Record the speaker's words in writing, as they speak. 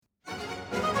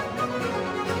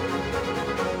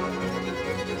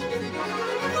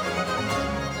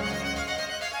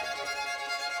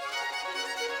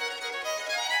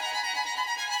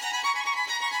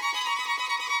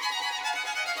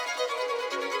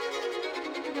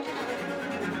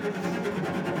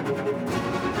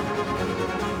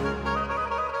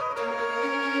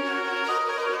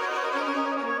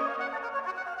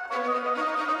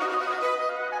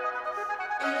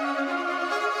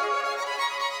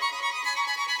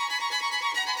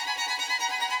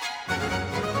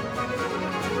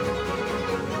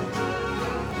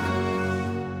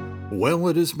Well,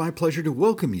 it is my pleasure to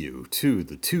welcome you to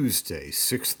the Tuesday,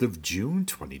 6th of June,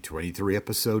 2023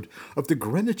 episode of the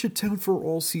Greenwich, a Town for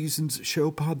All Seasons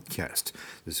show podcast.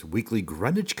 This weekly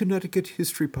Greenwich, Connecticut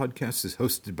history podcast is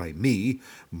hosted by me.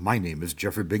 My name is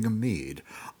Jeffrey Bingham Mead.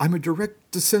 I'm a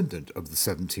direct descendant of the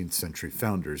 17th century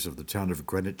founders of the town of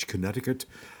Greenwich, Connecticut,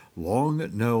 long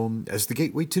known as the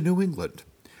Gateway to New England.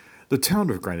 The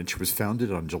town of Greenwich was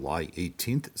founded on July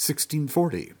 18th,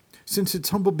 1640. Since its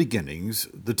humble beginnings,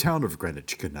 the town of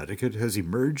Greenwich, Connecticut has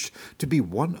emerged to be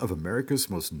one of America's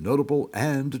most notable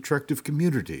and attractive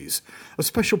communities, a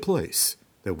special place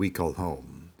that we call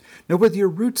home. Now, whether your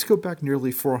roots go back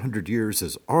nearly 400 years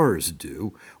as ours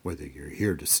do, whether you're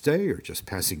here to stay or just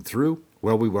passing through,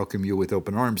 well, we welcome you with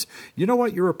open arms. You know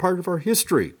what? You're a part of our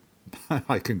history.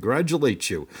 I congratulate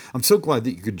you. I'm so glad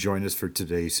that you could join us for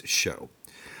today's show.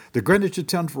 The Greenwich, a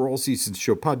Town for All Seasons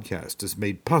show podcast is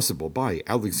made possible by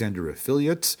Alexander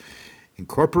Affiliates,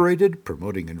 Incorporated,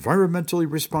 promoting environmentally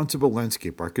responsible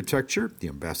landscape architecture, the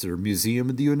Ambassador Museum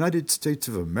in the United States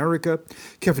of America,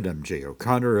 Kevin M.J.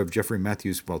 O'Connor of Jeffrey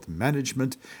Matthews Wealth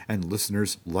Management, and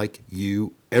listeners like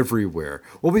you everywhere.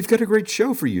 Well, we've got a great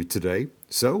show for you today,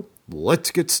 so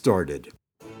let's get started.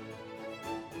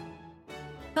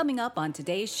 Coming up on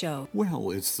today's show. Well,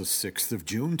 it's the 6th of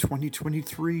June,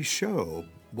 2023 show.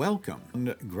 Welcome.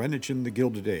 In Greenwich in the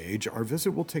Gilded Age, our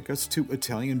visit will take us to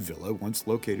Italian Villa, once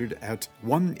located at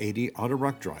 180 Otter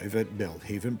Rock Drive at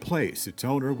Belhaven Place. Its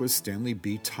owner was Stanley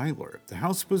B. Tyler. The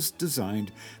house was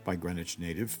designed by Greenwich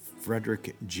native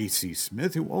Frederick G.C.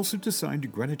 Smith, who also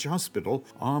designed Greenwich Hospital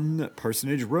on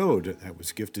Parsonage Road that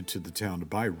was gifted to the town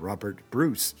by Robert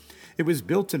Bruce. It was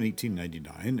built in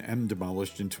 1899 and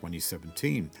demolished in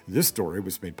 2017. This story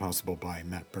was made possible by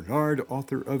Matt Bernard,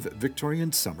 author of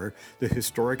Victorian Summer, The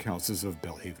Historic Houses of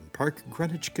Belhaven Park,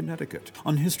 Greenwich, Connecticut.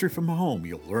 On History from Home,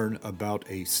 you'll learn about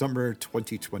a summer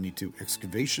 2022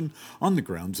 excavation on the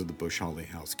grounds of the Bush Holly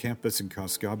House campus in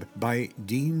Coscob by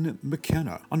Dean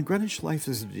McKenna. On Greenwich Life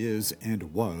as It Is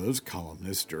and Was,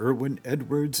 columnist Irwin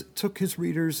Edwards took his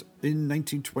readers in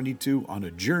 1922 on a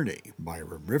journey.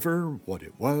 Byram River, what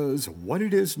it was, what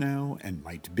it is now, and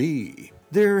might be.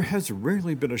 There has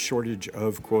rarely been a shortage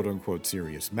of quote-unquote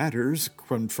serious matters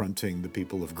confronting the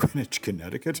people of Greenwich,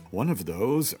 Connecticut. One of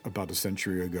those, about a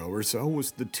century ago or so,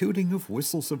 was the tooting of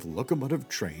whistles of locomotive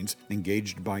trains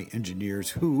engaged by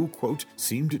engineers who, quote,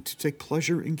 seemed to take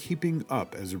pleasure in keeping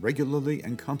up as regularly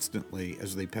and constantly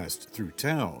as they passed through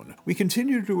town. We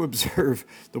continue to observe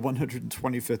the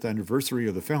 125th anniversary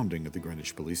of the founding of the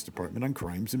Greenwich Police Department on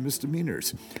crimes and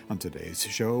misdemeanors. On today's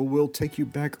show, we'll take you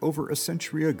back over a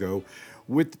century ago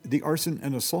with the arson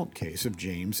and assault case of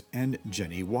James and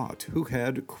Jenny Watt, who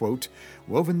had, quote,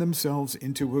 woven themselves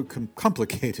into a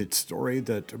complicated story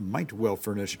that might well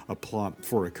furnish a plot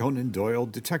for a Conan Doyle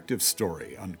detective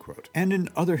story, unquote. And in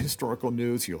other historical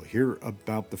news, you'll hear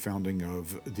about the founding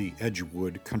of the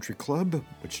Edgewood Country Club,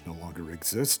 which no longer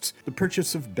exists, the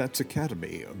purchase of Betts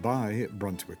Academy by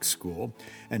Brunswick School,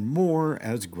 and more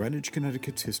as Greenwich,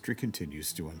 Connecticut's history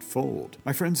continues to unfold.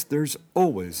 My friends, there's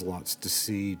always lots to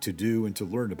see, to do, and to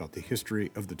learn about the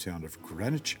history of the town of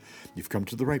Greenwich. You've come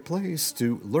to the right place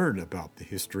to learn about the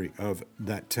history of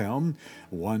that town,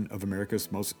 one of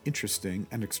America's most interesting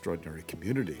and extraordinary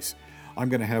communities. I'm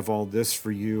going to have all this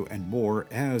for you and more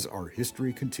as our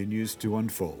history continues to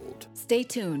unfold. Stay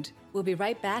tuned. We'll be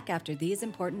right back after these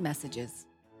important messages.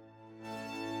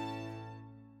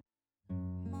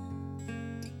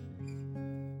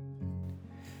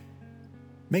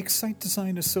 Make Site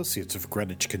Design Associates of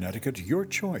Greenwich, Connecticut your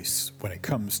choice when it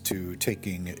comes to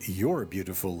taking your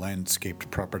beautiful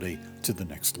landscaped property to the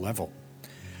next level.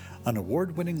 An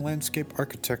award-winning landscape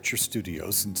architecture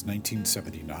studio since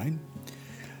 1979,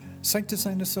 Site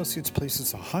Design Associates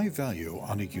places a high value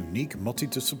on a unique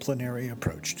multidisciplinary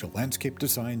approach to landscape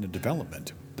design and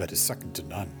development that is second to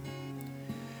none.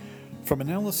 From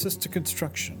analysis to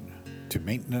construction to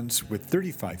maintenance, with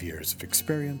 35 years of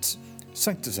experience,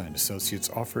 Site Design Associates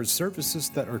offers services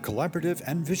that are collaborative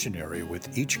and visionary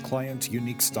with each client's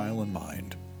unique style in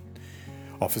mind.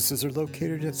 Offices are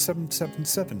located at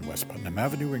 777 West Putnam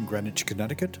Avenue in Greenwich,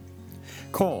 Connecticut.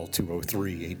 Call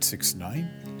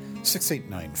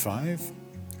 203-869-6895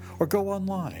 or go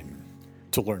online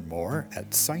to learn more at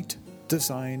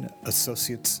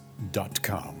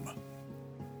sitedesignassociates.com.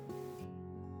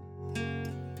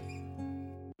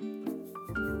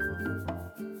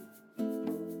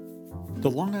 The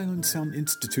Long Island Sound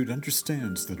Institute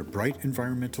understands that a bright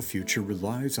environmental future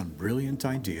relies on brilliant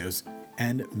ideas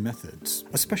and methods.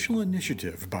 A special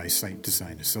initiative by Site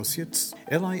Design Associates,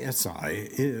 LISI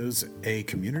is a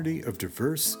community of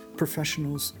diverse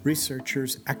professionals,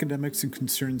 researchers, academics, and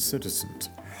concerned citizens,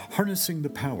 harnessing the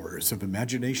powers of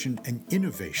imagination and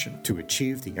innovation to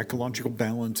achieve the ecological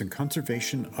balance and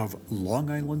conservation of Long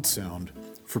Island Sound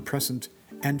for present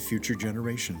and future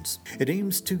generations. It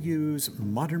aims to use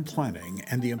modern planning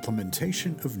and the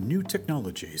implementation of new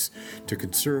technologies to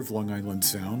conserve Long Island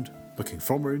Sound, looking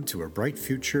forward to a bright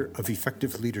future of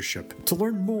effective leadership. To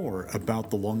learn more about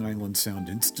the Long Island Sound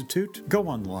Institute, go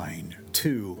online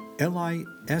to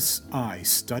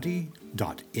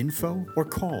lisistudy.info or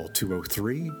call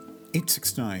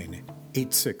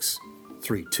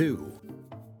 203-869-8632.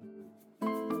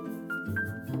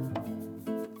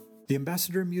 The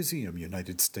Ambassador Museum,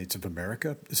 United States of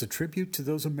America, is a tribute to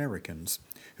those Americans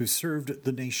who served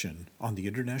the nation on the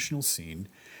international scene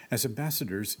as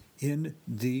ambassadors in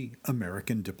the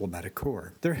American Diplomatic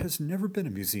Corps. There has never been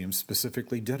a museum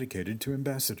specifically dedicated to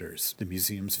ambassadors. The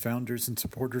museum's founders and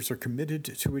supporters are committed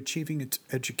to achieving its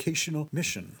educational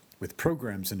mission with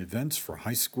programs and events for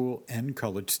high school and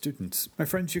college students. My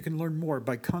friends, you can learn more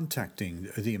by contacting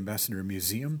the Ambassador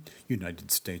Museum,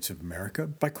 United States of America,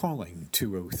 by calling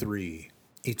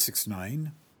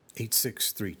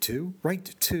 203-869-8632.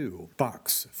 Write to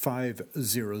Box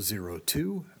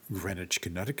 5002, Greenwich,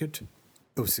 Connecticut,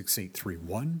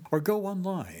 06831, or go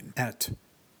online at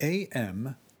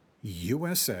amusa.info.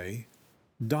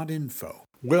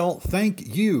 Well,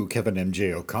 thank you, Kevin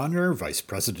M.J. O'Connor, Vice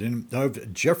President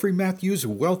of Jeffrey Matthews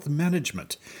Wealth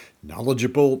Management,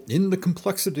 knowledgeable in the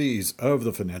complexities of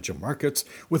the financial markets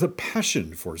with a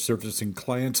passion for servicing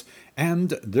clients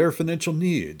and their financial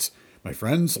needs. My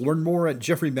friends, learn more at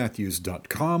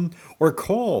jeffreymatthews.com or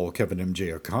call Kevin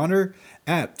M.J. O'Connor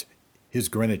at his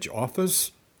Greenwich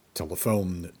office,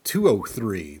 telephone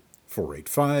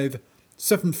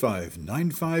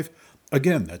 203-485-7595.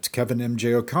 Again, that's Kevin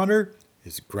M.J. O'Connor,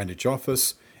 his Greenwich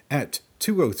office at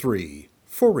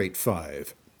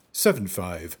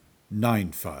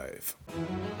 203-485-7595.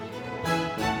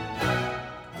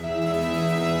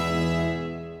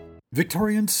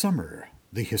 Victorian Summer.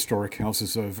 The Historic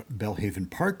Houses of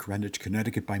Belhaven Park, Greenwich,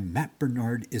 Connecticut by Matt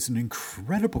Bernard is an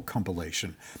incredible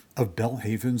compilation of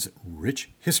Belhaven's rich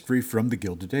history from the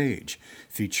Gilded Age.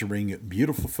 Featuring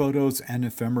beautiful photos and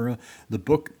ephemera, the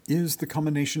book is the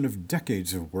culmination of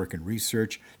decades of work and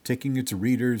research, taking its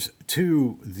readers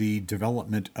to the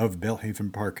development of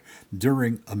Belhaven Park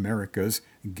during America's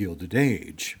Gilded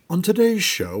Age. On today's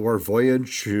show, our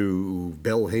voyage to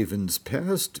Belhaven's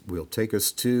past will take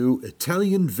us to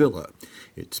Italian Villa.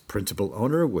 Its principal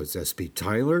owner was S.B.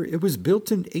 Tyler. It was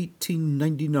built in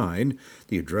 1899.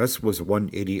 The address was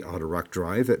 180 Otter Rock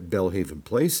Drive at Belhaven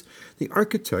Place. The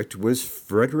architect was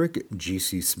Frederick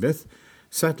G.C. Smith.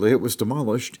 Sadly, it was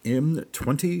demolished in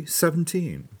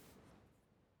 2017.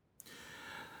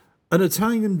 An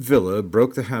Italian villa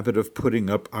broke the habit of putting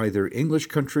up either English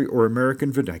country or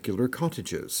American vernacular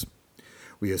cottages.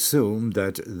 We assume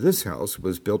that this house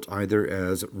was built either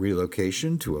as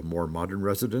relocation to a more modern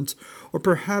residence or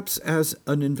perhaps as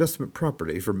an investment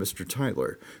property for Mr.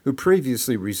 Tyler, who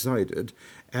previously resided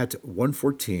at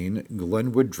 114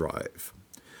 Glenwood Drive,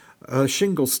 a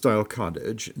shingle-style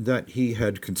cottage that he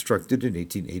had constructed in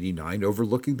 1889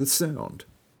 overlooking the Sound.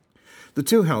 The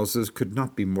two houses could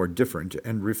not be more different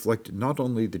and reflect not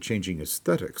only the changing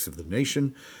aesthetics of the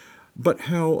nation, but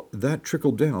how that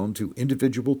trickled down to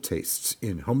individual tastes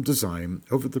in home design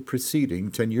over the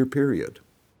preceding 10-year period.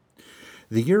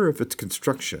 The year of its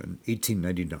construction,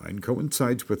 1899,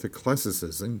 coincides with a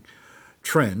classicism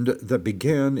trend that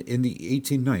began in the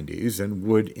 1890s and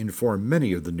would inform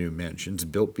many of the new mansions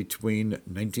built between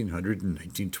 1900 and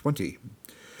 1920.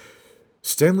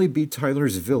 Stanley B.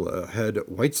 Tyler's villa had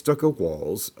white stucco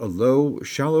walls, a low,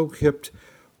 shallow-hipped,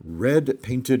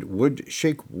 red-painted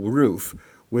wood-shake roof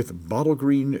with bottle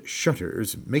green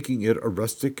shutters, making it a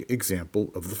rustic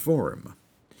example of the form.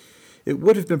 It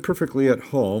would have been perfectly at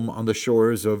home on the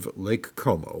shores of Lake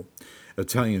Como.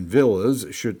 Italian villas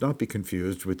should not be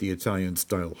confused with the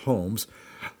Italian-style homes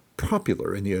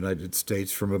popular in the United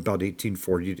States from about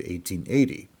 1840 to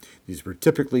 1880. These were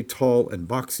typically tall and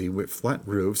boxy with flat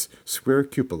roofs, square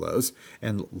cupolas,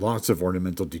 and lots of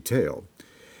ornamental detail.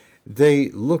 They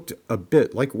looked a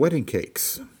bit like wedding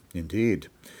cakes. Indeed.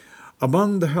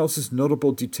 Among the house's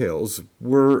notable details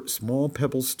were small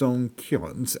pebble stone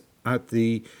kilns at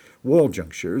the wall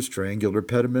junctures, triangular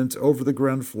pediments over the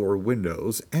ground floor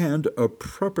windows, and a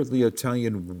properly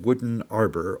Italian wooden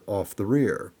arbor off the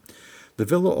rear. The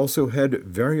villa also had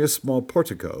various small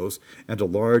porticos and a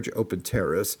large open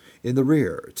terrace in the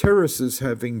rear, terraces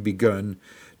having begun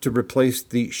to replace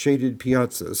the shaded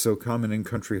piazzas so common in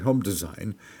country home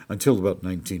design until about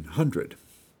 1900.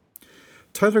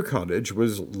 Tyler Cottage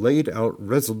was laid out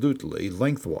resolutely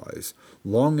lengthwise,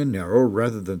 long and narrow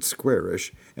rather than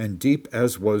squarish, and deep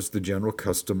as was the general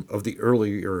custom of the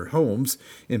earlier homes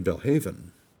in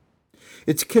Belhaven.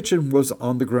 Its kitchen was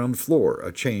on the ground floor,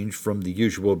 a change from the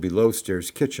usual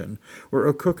below-stairs kitchen, where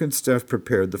a cook and staff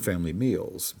prepared the family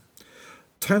meals.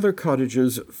 Tyler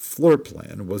Cottage's floor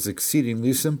plan was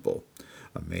exceedingly simple.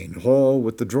 A main hall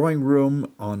with the drawing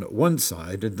room on one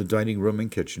side and the dining room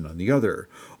and kitchen on the other,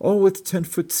 all with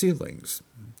 10-foot ceilings.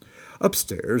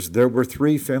 Upstairs there were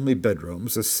 3 family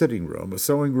bedrooms, a sitting room, a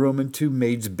sewing room, and 2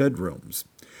 maids' bedrooms.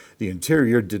 The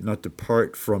interior did not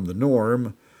depart from the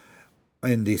norm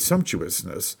in the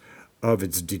sumptuousness of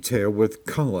its detail, with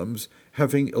columns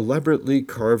having elaborately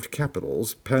carved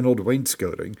capitals, paneled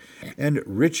wainscoting, and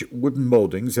rich wooden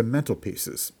moldings and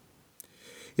mantelpieces.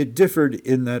 It differed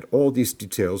in that all these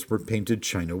details were painted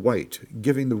china white,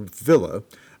 giving the villa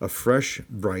a fresh,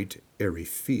 bright, airy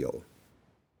feel.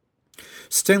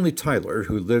 Stanley Tyler,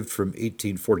 who lived from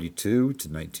 1842 to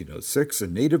 1906, a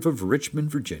native of Richmond,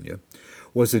 Virginia,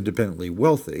 was independently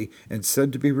wealthy and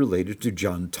said to be related to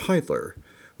John Tyler,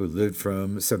 who lived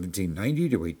from 1790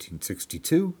 to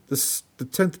 1862, the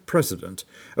 10th President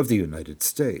of the United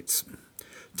States.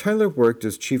 Tyler worked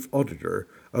as chief auditor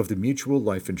of the Mutual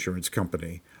Life Insurance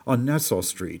Company on Nassau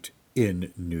Street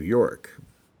in New York.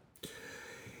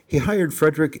 He hired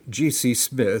Frederick G.C.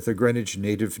 Smith, a Greenwich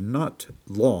native not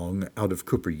long out of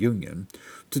Cooper Union,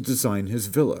 to design his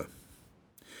villa.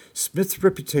 Smith's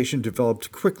reputation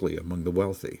developed quickly among the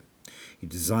wealthy. He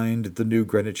designed the new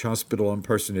Greenwich Hospital on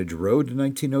Parsonage Road in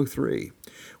 1903,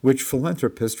 which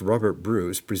philanthropist Robert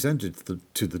Bruce presented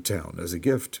to the town as a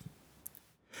gift.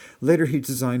 Later he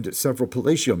designed several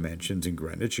palatial mansions in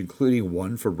Greenwich, including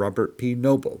one for Robert P.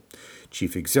 Noble,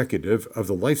 chief executive of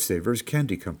the Lifesavers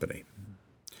Candy Company.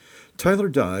 Tyler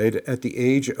died at the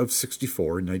age of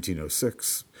 64 in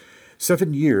 1906,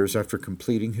 7 years after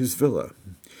completing his villa.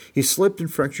 He slipped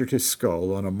and fractured his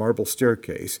skull on a marble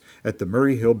staircase at the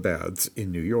Murray Hill Baths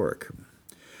in New York.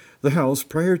 The house,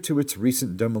 prior to its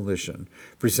recent demolition,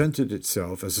 presented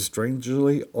itself as a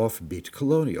strangely offbeat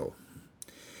colonial.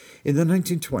 In the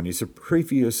 1920s, a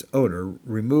previous owner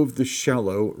removed the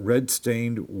shallow,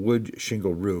 red-stained wood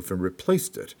shingle roof and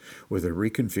replaced it with a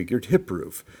reconfigured hip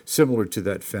roof, similar to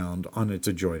that found on its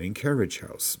adjoining carriage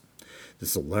house.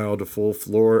 This allowed a full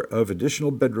floor of additional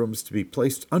bedrooms to be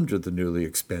placed under the newly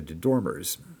expanded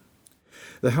dormers.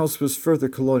 The house was further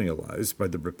colonialized by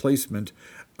the replacement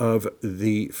of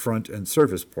the front and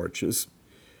service porches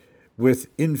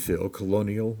with infill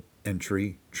colonial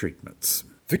entry treatments.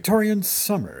 Victorian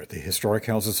Summer, the historic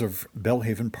houses of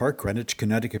Belhaven Park, Greenwich,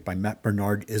 Connecticut by Matt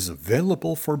Bernard, is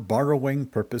available for borrowing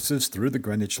purposes through the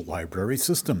Greenwich Library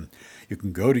System. You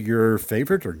can go to your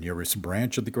favorite or nearest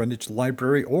branch of the Greenwich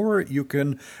Library, or you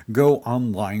can go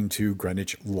online to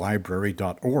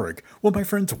greenwichlibrary.org. Well, my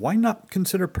friends, why not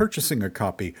consider purchasing a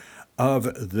copy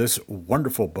of this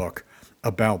wonderful book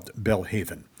about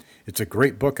Belhaven? It's a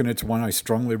great book, and it's one I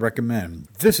strongly recommend.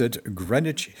 Visit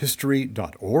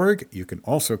greenwichhistory.org. You can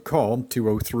also call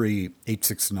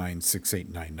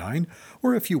 203-869-6899,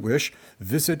 or if you wish,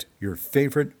 visit your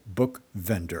favorite book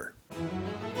vendor.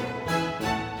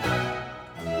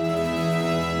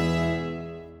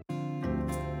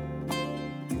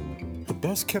 The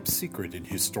best-kept secret in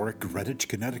historic Greenwich,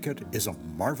 Connecticut is a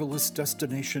marvelous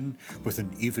destination with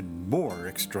an even more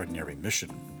extraordinary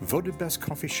mission. Voted best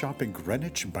coffee shop in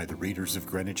Greenwich by the readers of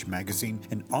Greenwich Magazine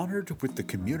and honored with the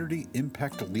Community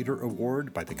Impact Leader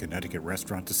Award by the Connecticut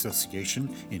Restaurant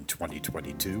Association in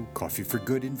 2022, Coffee for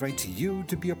Good invites you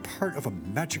to be a part of a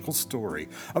magical story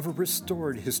of a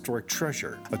restored historic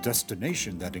treasure, a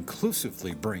destination that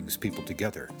inclusively brings people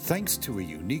together, thanks to a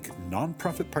unique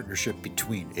nonprofit partnership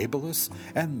between Ableist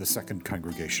and the Second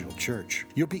Congregational Church.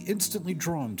 You'll be instantly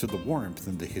drawn to the warmth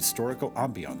and the historical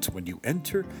ambiance when you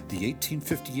enter the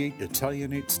 1858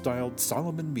 Italianate-styled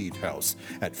Solomon Mead House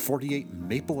at 48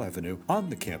 Maple Avenue on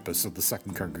the campus of the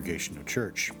Second Congregational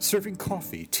Church. Serving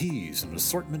coffee, teas, an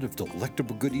assortment of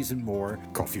delectable goodies and more,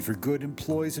 Coffee for Good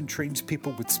employs and trains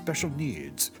people with special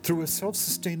needs. Through a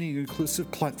self-sustaining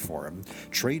inclusive platform,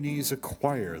 trainees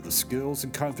acquire the skills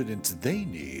and confidence they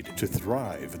need to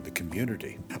thrive in the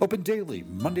community. Open daily,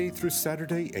 Monday through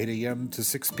Saturday, 8 a.m. to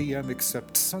 6 p.m.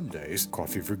 except Sundays.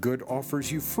 Coffee for Good offers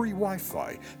you free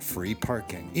Wi-Fi, free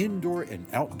parking, indoor and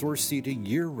outdoor seating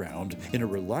year-round in a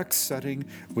relaxed setting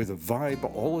with a vibe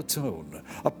all its own.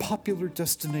 A popular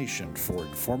destination for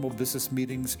informal business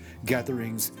meetings,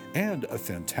 gatherings, and a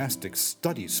fantastic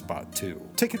study spot too.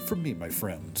 Take it from me, my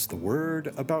friends. The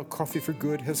word about Coffee for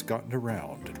Good has gotten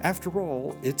around. After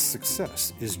all, its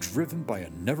success is driven by a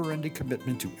never-ending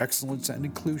commitment to excellence and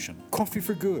inclusion. Coffee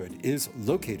for Good is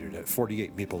located at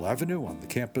 48 Maple Avenue on the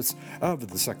campus of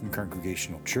the Second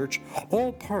Congregational Church,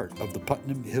 all part of the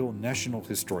Putnam Hill National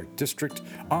Historic District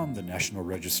on the National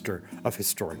Register of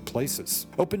Historic Places.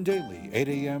 Open daily, 8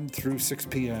 a.m. through 6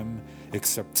 p.m.,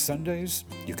 except Sundays.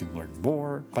 You can learn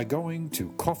more by going to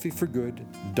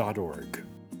coffeeforgood.org.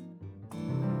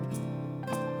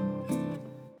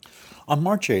 On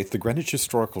March 8th, the Greenwich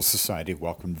Historical Society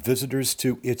welcomed visitors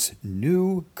to its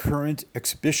new current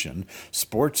exhibition,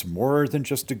 Sports More Than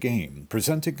Just a Game,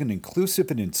 presenting an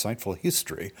inclusive and insightful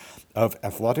history of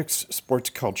athletics, sports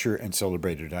culture, and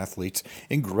celebrated athletes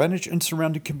in Greenwich and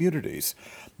surrounding communities.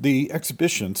 The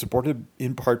exhibition, supported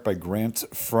in part by grants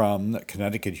from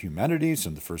Connecticut Humanities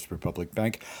and the First Republic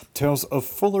Bank, tells a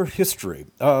fuller history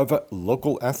of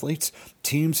local athletes,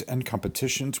 teams, and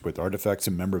competitions with artifacts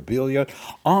and memorabilia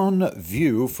on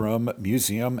view from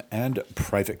museum and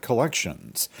private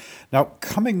collections. Now,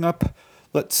 coming up,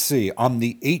 let's see, on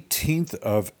the 18th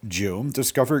of June,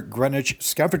 Discover Greenwich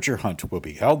Scavenger Hunt will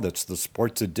be held. That's the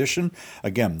sports edition.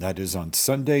 Again, that is on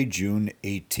Sunday, June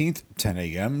 18th, 10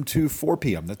 a.m. to 4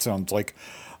 p.m. That sounds like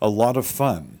a lot of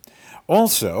fun.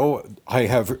 Also, I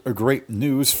have a great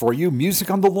news for you.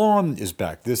 Music on the Lawn is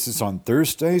back. This is on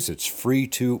Thursdays. It's free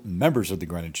to members of the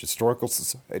Greenwich Historical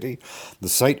Society. The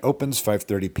site opens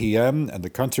 5:30 p.m. and the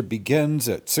concert begins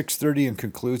at 6:30 and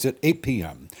concludes at 8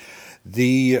 p.m.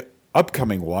 The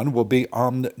upcoming one will be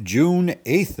on June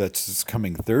 8th. That's this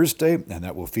coming Thursday, and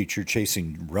that will feature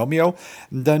Chasing Romeo.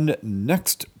 And then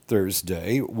next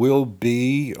Thursday will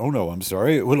be,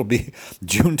 it'll be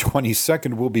June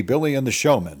 22nd will be Billy and the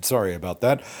Showman. Sorry about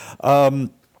that.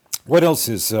 What else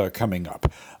is coming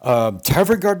up?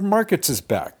 Tavern Garden Markets is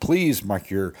back. Please mark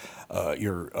your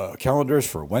calendars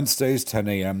for Wednesdays, 10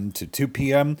 a.m. to 2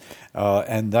 p.m.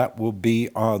 And that will be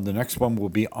the next one will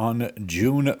be on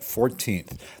June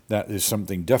 14th. That is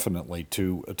something definitely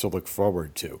to look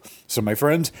forward to. So, my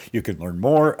friends, you can learn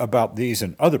more about these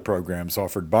and other programs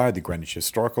offered by the Greenwich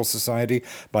Historical Society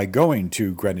by going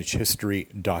to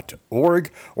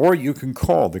greenwichhistory.org, or you can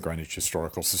call the Greenwich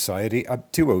Historical Society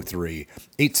at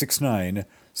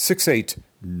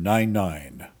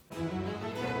 203-869-6899.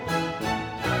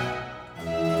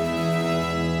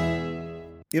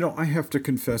 You know, I have to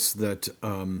confess that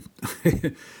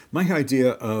my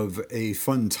idea of a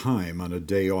fun time on a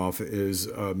day off is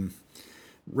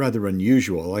rather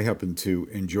unusual. I happen to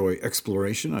enjoy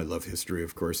exploration. I love history,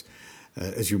 of course,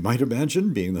 as you might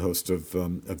imagine, being the host of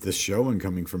this show and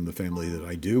coming from the family that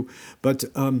I do. But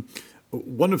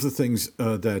one of the things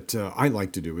that I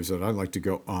like to do is that I like to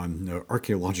go on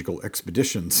archaeological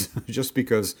expeditions just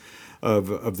because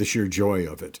of the sheer joy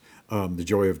of it, the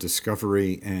joy of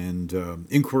discovery and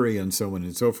inquiry and so on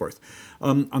and so forth.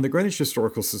 On the Greenwich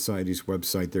Historical Society's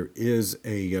website, there is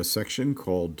a section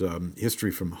called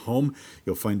History from Home.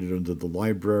 You'll find it under the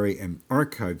Library and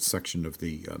Archives section of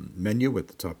the menu at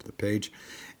the top of the page.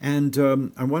 And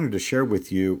I wanted to share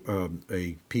with you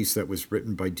a piece that was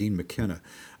written by Dean McKenna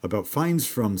about finds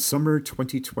from summer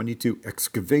 2022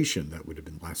 excavation. That would have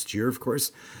been last year, of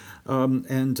course.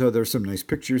 And there's some nice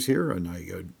pictures here, and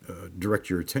I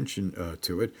direct your attention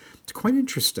to it. It's quite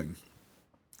interesting.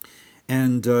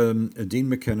 And Dean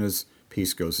McKenna's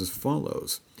piece goes as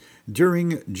follows.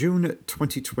 During June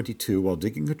 2022, while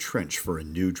digging a trench for a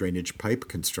new drainage pipe,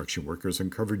 construction workers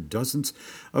uncovered dozens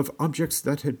of objects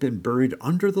that had been buried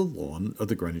under the lawn of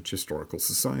the Greenwich Historical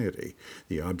Society.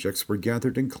 The objects were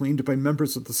gathered and cleaned by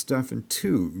members of the staff and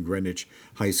 2 Greenwich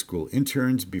High School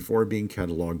interns before being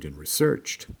cataloged and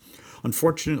researched.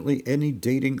 Unfortunately, any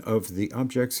dating of the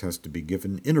objects has to be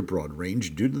given in a broad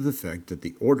range due to the fact that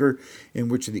the order in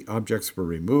which the objects were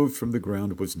removed from the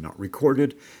ground was not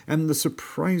recorded, and the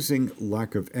surprising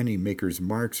lack of any maker's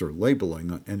marks or labeling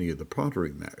on any of the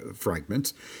pottery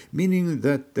fragments, meaning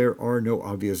that there are no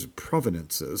obvious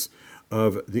provenances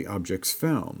of the objects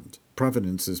found.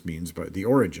 Provenances means by the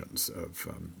origins of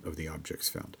the objects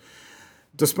found.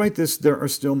 Despite this, there are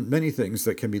still many things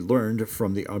that can be learned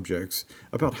from the objects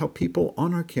about how people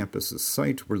on our campus's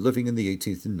site were living in the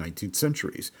 18th and 19th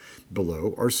centuries.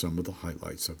 Below are some of the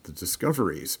highlights of the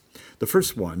discoveries. The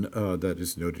first one that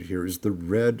is noted here is the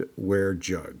red ware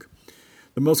jug.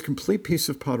 The The most complete piece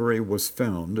of pottery was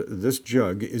found. This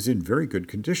jug is in very good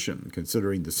condition,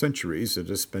 considering the centuries it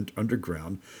has spent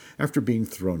underground after being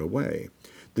thrown away.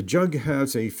 The jug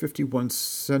has a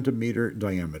 51-centimeter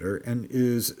diameter and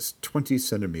is 20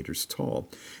 centimeters tall,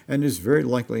 and is very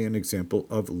likely an example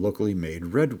of locally made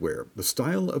redware, the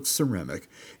style of ceramic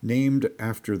named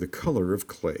after the color of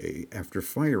clay after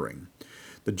firing.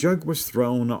 The jug was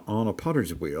thrown on a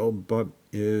potter's wheel, but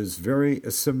is very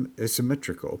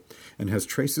asymmetrical and has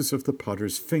traces of the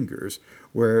potter's fingers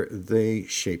where they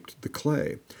shaped the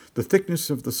clay. The thickness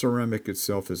of the ceramic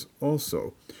itself is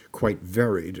also quite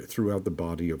varied throughout the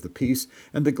body of the piece,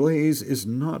 and the glaze is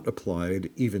not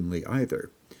applied evenly either.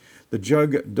 The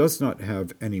jug does not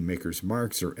have any maker's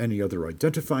marks or any other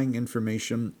identifying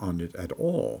information on it at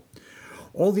all.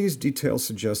 All these details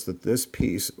suggest that this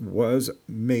piece was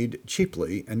made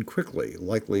cheaply and quickly,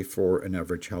 likely for an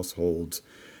average household's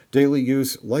daily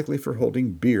use, likely for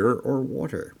holding beer or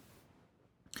water.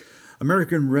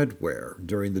 American redware.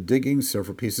 During the digging,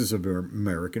 several pieces of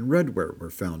American redware were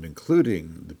found,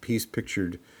 including the piece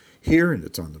pictured here, and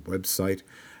it's on the website,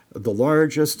 the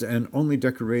largest and only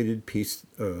decorated piece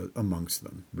amongst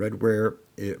them. Redware,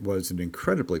 it was an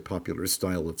incredibly popular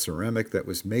style of ceramic that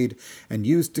was made and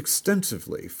used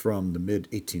extensively from the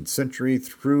mid-18th century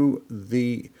through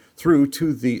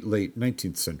to the late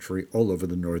 19th century all over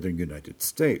the northern United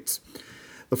States.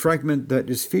 The fragment that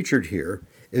is featured here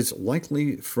is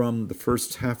likely from the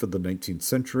first half of the 19th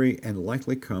century and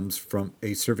likely comes from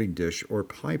a serving dish or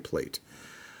pie plate.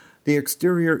 The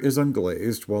exterior is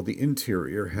unglazed, while the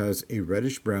interior has a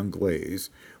reddish-brown glaze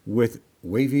with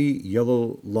wavy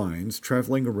yellow lines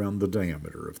traveling around the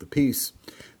diameter of the piece.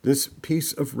 This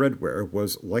piece of redware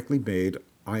was likely made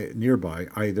nearby,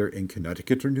 either in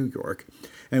Connecticut or New York,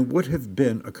 and would have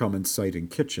been a common sight in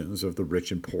kitchens of the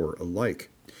rich and poor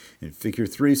alike. In Figure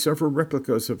 3, several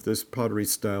replicas of this pottery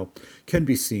style can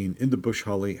be seen in the Bush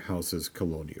Holly House's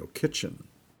colonial kitchen.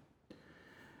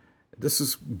 This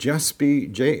is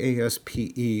Jaspe,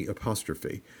 Jaspe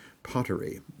apostrophe,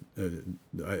 pottery.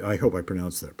 I hope I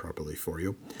pronounced that properly for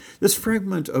you. This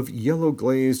fragment of yellow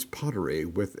glazed pottery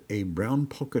with a brown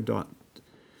polka dot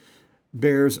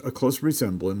bears a close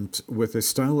resemblance with a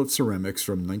style of ceramics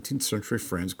from 19th century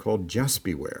France called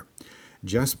Jaspeware.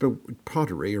 Jaspe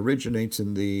pottery originates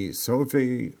in the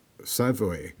Savoie,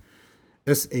 Savoie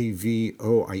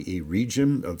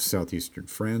region of southeastern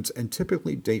France and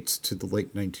typically dates to the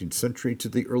late 19th century to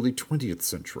the early 20th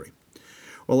century.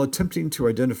 While attempting to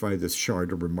identify this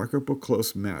shard, a remarkable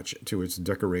close match to its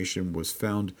decoration was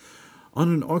found on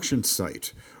an auction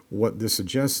site. What this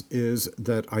suggests is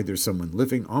that either someone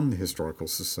living on the Historical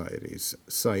Society's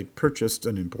site purchased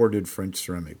an imported French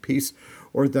ceramic piece,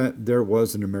 or that there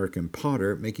was an American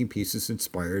potter making pieces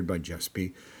inspired by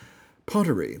Jaspe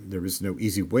pottery. There is no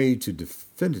easy way to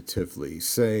definitively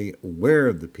say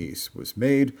where the piece was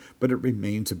made, but it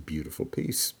remains a beautiful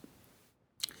piece.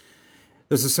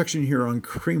 There's a section here on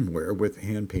creamware with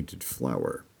hand-painted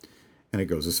flower, and it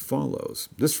goes as follows.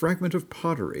 This fragment of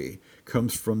pottery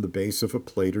comes from the base of a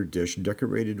plate or dish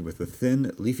decorated with a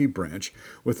thin, leafy branch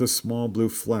with a small blue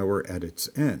flower at its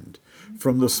end.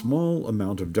 From the small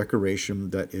amount of decoration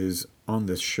that is on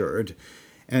this shard,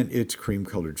 and its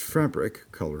cream-colored fabric,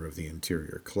 color of the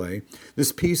interior clay,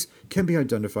 this piece can be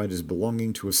identified as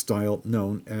belonging to a style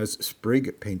known as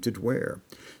sprig-painted ware.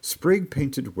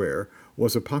 Sprig-painted ware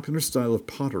was a popular style of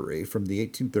pottery from the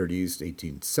 1830s to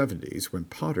 1870s when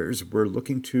potters were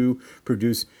looking to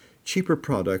produce cheaper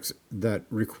products that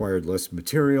required less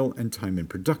material and time in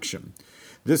production.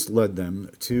 This led them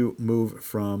to move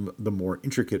from the more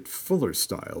intricate, fuller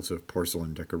styles of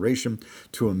porcelain decoration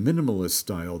to a minimalist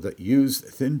style that used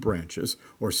thin branches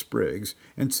or sprigs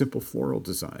and simple floral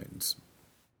designs.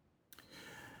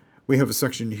 We have a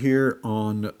section here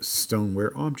on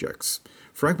stoneware objects.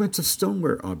 Fragments of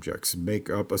stoneware objects make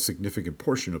up a significant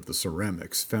portion of the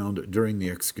ceramics found during the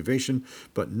excavation,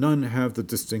 but none have the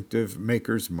distinctive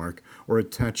maker's mark or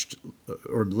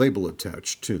label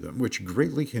attached to them, which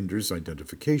greatly hinders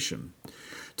identification.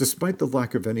 Despite the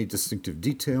lack of any distinctive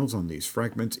details on these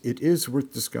fragments, it is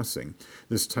worth discussing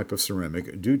this type of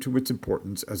ceramic due to its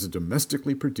importance as a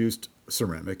domestically produced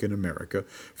ceramic in America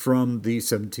from the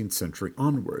 17th century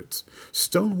onwards.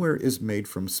 Stoneware is made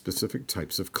from specific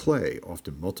types of clay,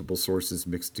 often multiple sources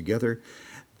mixed together,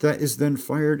 that is then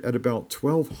fired at about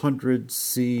 1200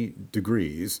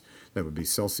 degrees, that would be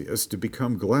Celsius, to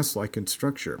become glass-like in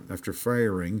structure. After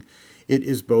firing, it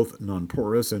is both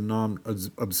non-porous and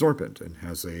non-absorbent and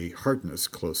has a hardness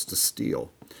close to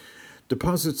steel.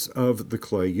 Deposits of the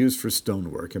clay used for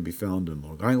stoneware can be found in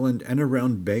Long Island and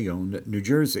around Bayonne, New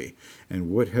Jersey, and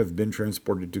would have been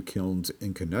transported to kilns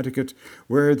in Connecticut,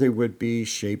 where they would be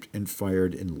shaped and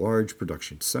fired in large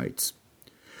production sites.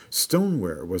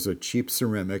 Stoneware was a cheap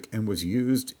ceramic and was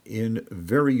used in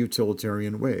very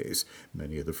utilitarian ways.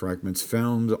 Many of the fragments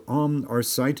found on our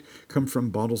site come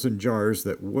from bottles and jars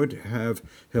that would have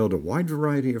held a wide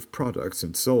variety of products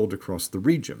and sold across the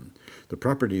region, the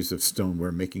properties of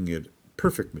stoneware making it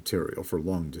perfect material for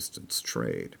long-distance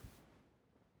trade.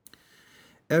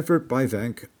 Everett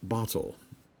Byvank bottle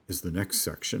is the next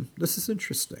section. This is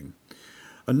interesting.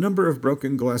 A number of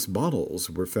broken glass bottles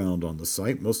were found on the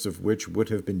site, most of which would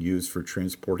have been used for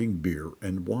transporting beer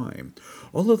and wine.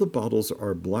 All of the bottles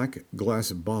are black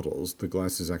glass bottles. The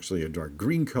glass is actually a dark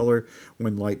green color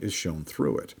when light is shown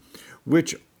through it,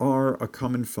 which are a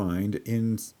common find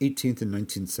in 18th and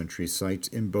 19th century sites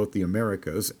in both the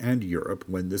Americas and Europe,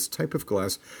 when this type of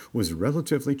glass was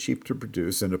relatively cheap to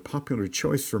produce and a popular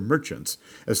choice for merchants,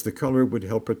 as the color would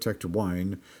help protect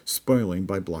wine spoiling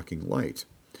by blocking light.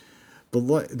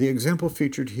 The example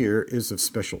featured here is of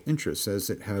special interest, as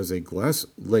it has a glass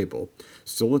label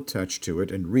still attached to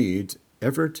it and reads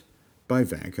Everett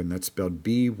Byvank, and that's spelled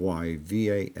Byvanck,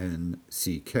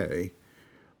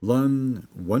 Lun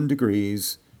 1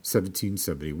 degrees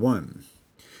 1771.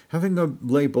 Having the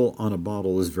label on a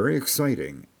bottle is very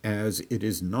exciting, as it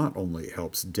is not only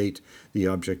helps date the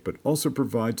object but also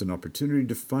provides an opportunity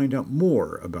to find out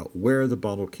more about where the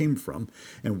bottle came from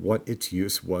and what its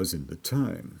use was at the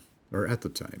time.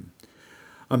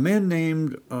 A man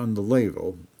named on the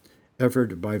label,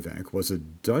 Everett Byvank, was a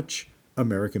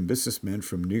Dutch-American businessman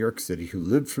from New York City who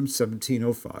lived from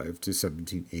 1705 to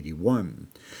 1781.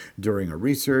 During our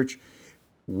research,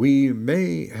 we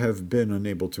may have been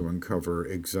unable to uncover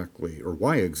exactly or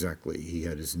why exactly he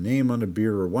had his name on a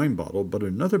beer or wine bottle, but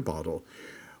another bottle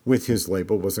with his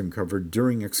label was uncovered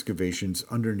during excavations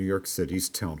under New York City's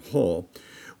Town Hall,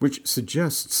 which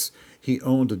suggests he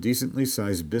owned a decently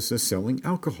sized business selling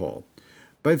alcohol.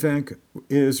 Byvank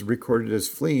is recorded as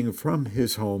fleeing from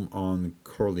his home on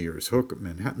Collier's Hook,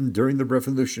 Manhattan, during the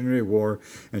Revolutionary War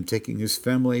and taking his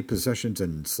family, possessions,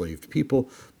 and enslaved people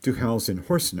to house in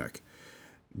Horseneck,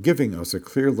 giving us a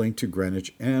clear link to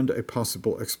Greenwich and a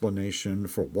possible explanation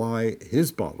for why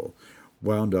his bottle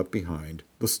wound up behind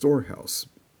the storehouse.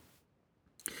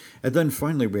 And then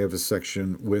finally we have a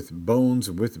section with bones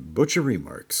with butchery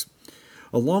marks.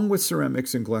 Along with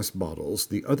ceramics and glass bottles,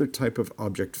 the other type of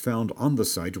object found on the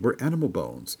site were animal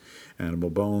bones. Animal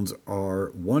bones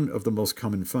are one of the most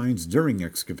common finds during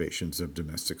excavations of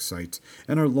domestic sites,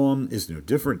 and our lawn is no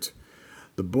different.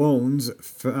 The bones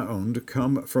found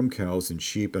come from cows and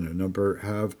sheep, and a number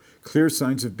have clear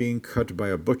signs of being cut by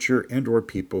a butcher and or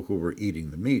people who were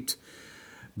eating the meat.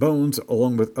 Bones,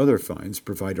 along with other finds,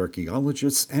 provide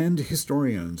archaeologists and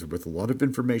historians with a lot of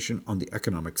information on the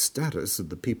economic status of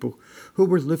the people who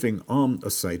were living on a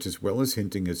site, as well as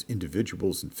hinting at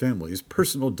individuals and families'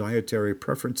 personal dietary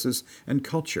preferences and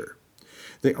culture.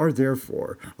 They are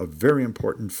therefore a very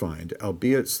important find,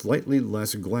 albeit slightly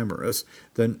less glamorous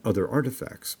than other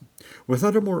artifacts.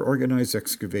 Without a more organized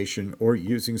excavation or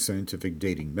using scientific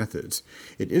dating methods,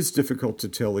 it is difficult to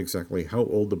tell exactly how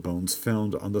old the bones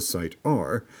found on the site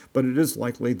are, but it is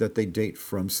likely that they date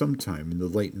from sometime in the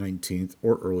late 19th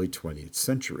or early 20th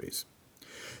centuries.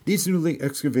 These newly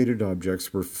excavated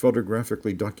objects were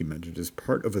photographically documented as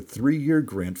part of a 3-year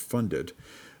grant-funded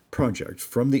project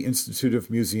from the Institute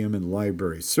of Museum and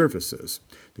Library Services.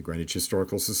 The Greenwich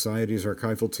Historical Society's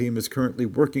archival team is currently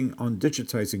working on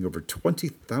digitizing over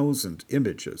 20,000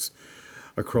 images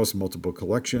across multiple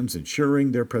collections,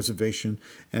 ensuring their preservation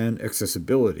and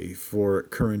accessibility for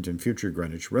current and future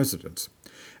Greenwich residents.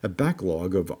 A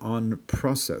backlog of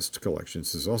unprocessed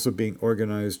collections is also being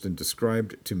organized and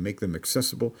described to make them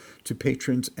accessible to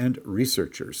patrons and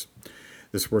researchers.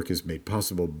 This work is made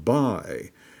possible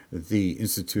by the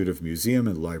Institute of Museum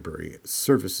and Library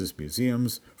Services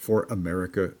Museums for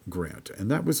America grant.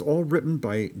 And that was all written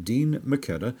by Dean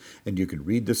McKenna, and you can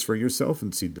read this for yourself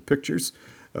and see the pictures.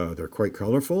 They're quite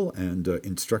colorful and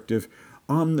instructive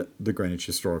on the Greenwich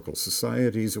Historical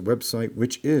Society's website,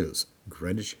 which is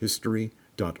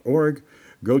greenwichhistory.org.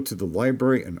 Go to the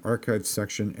Library and Archives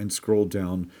section and scroll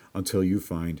down until you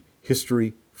find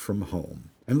History from Home.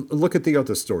 And look at the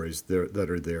other stories that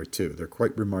are there, too. They're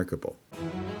quite remarkable.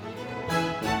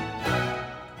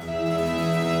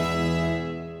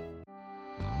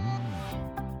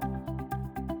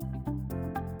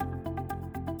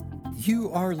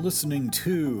 You are listening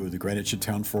to the Greenwich at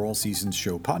Town for All Seasons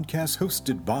show podcast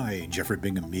hosted by Jeffrey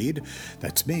Bingham Mead.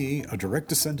 That's me, a direct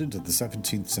descendant of the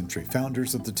 17th century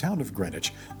founders of the town of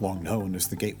Greenwich, long known as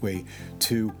the gateway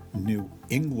to New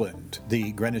England.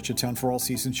 The Greenwich at Town for All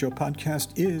Seasons show podcast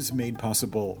is made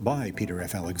possible by Peter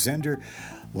F. Alexander,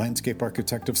 landscape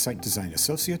architect of Site Design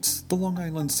Associates, the Long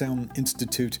Island Sound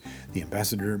Institute, the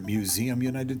Ambassador Museum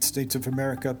United States of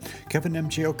America, Kevin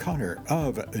M.J. O'Connor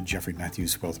of Jeffrey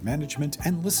Matthews Wealth Management,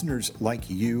 and listeners like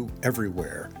you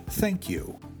everywhere. Thank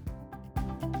you.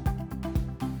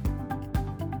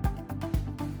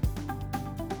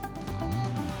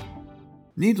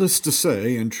 Needless to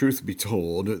say, and truth be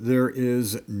told, there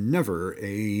is never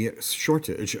a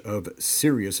shortage of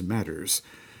serious matters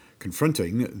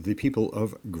confronting the people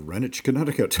of Greenwich,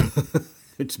 Connecticut.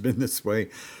 It's been this way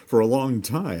for a long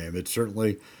time. It's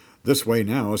certainly this way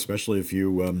now, especially if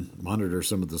you monitor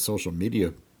some of the social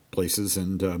media places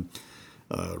and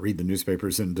read the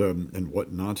newspapers and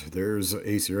whatnot. There's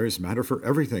a serious matter for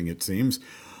everything, it seems.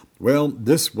 Well,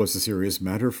 this was a serious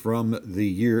matter from the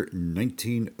year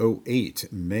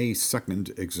 1908, May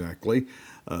 2nd exactly.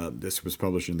 This was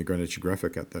published in the Greenwich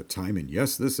Graphic at that time, and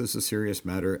yes, this is a serious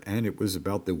matter, and it was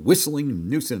about the whistling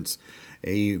nuisance,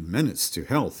 a menace to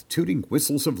health. Tooting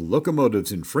whistles of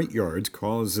locomotives in freight yards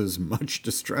causes much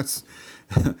distress.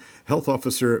 Health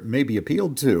officer may be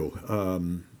appealed to.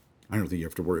 I don't think you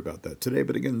have to worry about that today,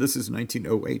 but again, this is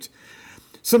 1908.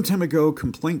 Some time ago,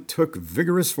 complaint took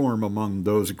vigorous form among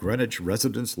those Greenwich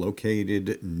residents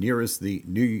located nearest the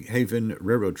New Haven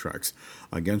railroad tracks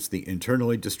against the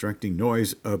internally distracting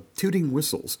noise of tooting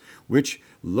whistles, which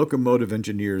locomotive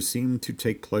engineers seemed to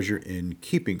take pleasure in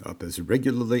keeping up as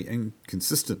regularly and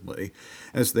consistently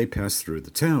as they passed through the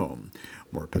town.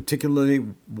 More particularly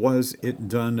was it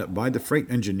done by the freight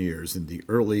engineers in the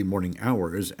early morning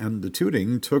hours, and the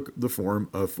tooting took the form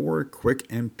of 4 quick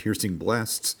and piercing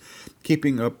blasts,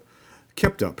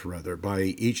 kept up by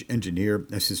each engineer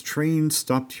as his train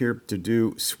stopped here to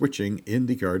do switching in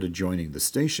the yard adjoining the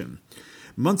station.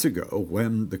 Months ago,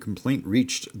 when the complaint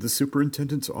reached the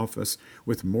superintendent's office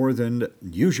with more than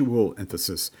usual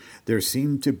emphasis, there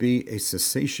seemed to be a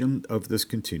cessation of this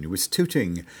continuous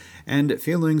tooting, and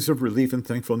feelings of relief and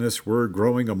thankfulness were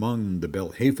growing among the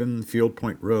Bellhaven, Field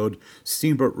Point Road,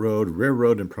 Steamboat Road,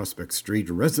 Railroad, and Prospect Street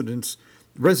residents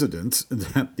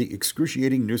that the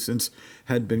excruciating nuisance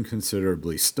had been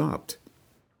considerably stopped.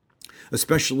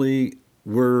 Especially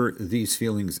were these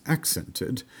feelings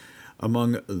accented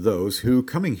among those who,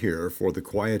 coming here for the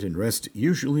quiet and rest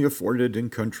usually afforded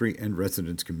in country and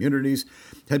residence communities,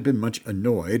 had been much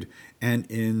annoyed and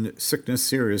in sickness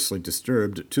seriously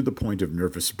disturbed to the point of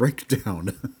nervous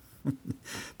breakdown.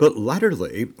 But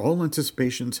latterly, all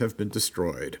anticipations have been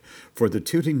destroyed, for the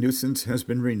tooting nuisance has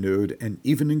been renewed and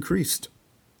even increased.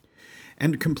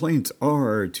 And complaints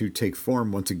are to take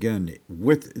form once again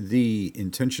with the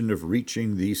intention of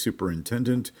reaching the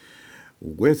superintendent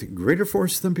with greater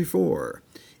force than before,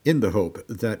 in the hope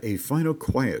that a final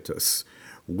quietus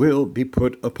will be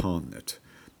put upon it.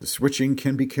 The switching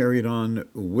can be carried on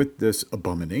with this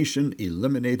abomination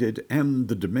eliminated, and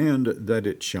the demand that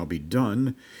it shall be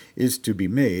done is to be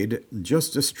made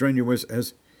just as strenuous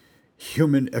as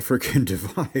human effort can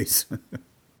devise.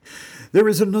 There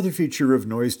is another feature of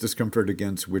noise discomfort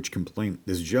against which complaint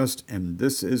is just, and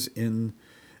this is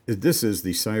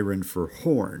the siren for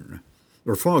horn.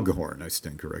 Or foghorn, I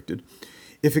stand corrected.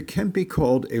 If it can be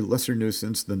called a lesser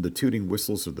nuisance than the tooting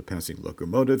whistles of the passing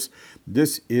locomotives,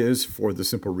 this is for the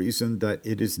simple reason that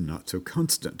it is not so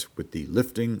constant. With the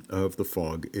lifting of the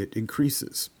fog, it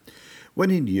increases. When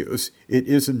in use, it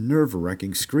is a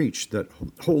nerve-wracking screech that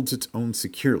holds its own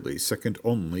securely, second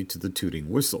only to the tooting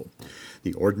whistle.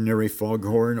 The ordinary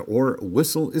foghorn or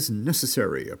whistle is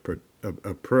necessary,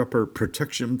 a proper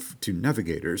protection to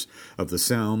navigators of the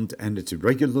sound, and its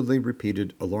regularly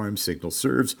repeated alarm signal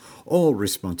serves all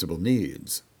responsible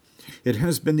needs. It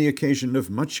has been the occasion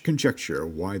of much conjecture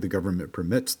why the government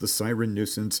permits the siren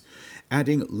nuisance,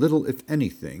 adding little, if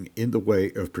anything, in the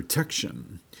way of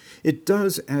protection. It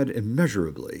does add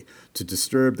immeasurably to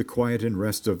disturb the quiet and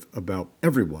rest of about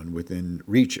everyone within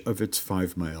reach of its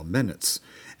 5-mile minutes,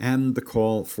 and the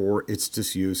call for its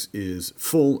disuse is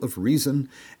full of reason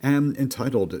and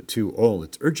entitled to all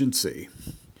its urgency.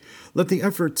 Let the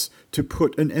efforts to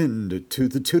put an end to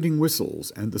the tooting whistles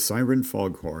and the siren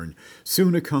foghorn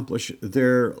soon accomplish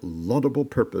their laudable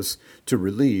purpose to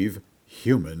relieve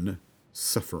human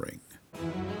suffering.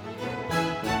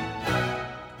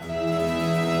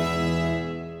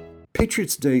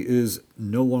 Patriots' Day is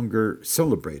no longer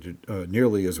celebrated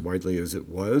nearly as widely as it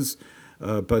was,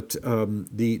 but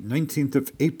the 19th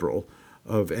of April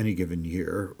of any given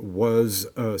year was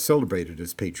celebrated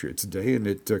as Patriots' Day, and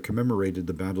it commemorated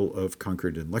the Battle of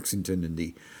Concord and Lexington in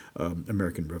the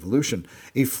American Revolution.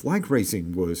 A flag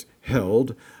raising was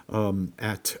held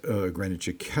at Greenwich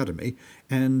Academy,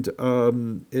 and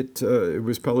it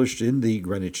was published in the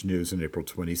Greenwich News on April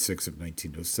 26 of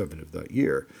 1907 of that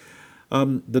year.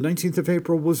 The 19th of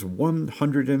April was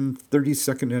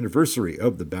 132nd anniversary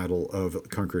of the Battle of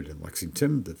Concord and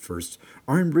Lexington, the first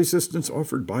armed resistance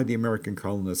offered by the American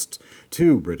colonists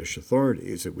to British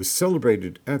authorities. It was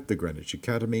celebrated at the Greenwich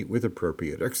Academy with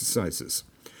appropriate exercises.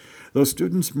 Those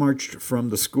students marched from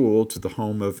the school to the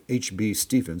home of H.B.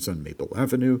 Stevens on Maple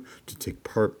Avenue to take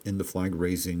part in the flag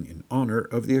raising in honor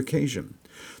of the occasion.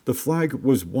 The flag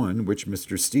was one which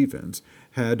Mr. Stevens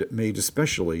had made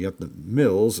especially at the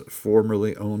mills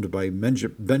formerly owned by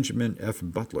Benjamin F.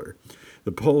 Butler.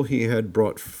 The pole he had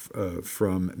brought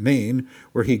from Maine,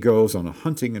 where he goes on a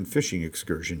hunting and fishing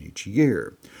excursion each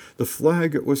year. The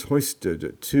flag was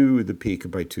hoisted to the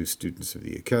peak by two students of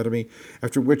the Academy,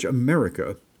 after which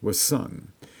America was sung.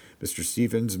 Mr.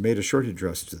 Stevens made a short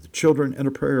address to the children, and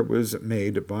a prayer was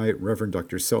made by Reverend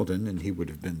Dr. Selden, and he would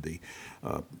have been the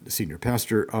senior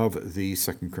pastor of the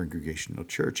Second Congregational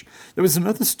Church. There was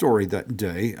another story that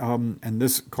day, and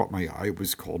this caught my eye. It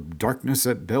was called Darkness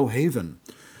at Belle Haven,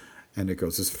 and it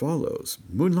goes as follows.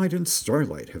 Moonlight and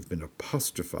starlight have been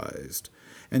apostrophized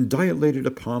and dilated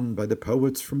upon by the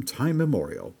poets from time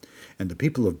immemorial, and the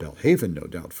people of Belle Haven no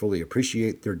doubt fully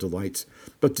appreciate their delights,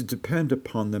 but to depend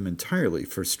upon them entirely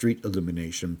for street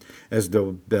illumination, as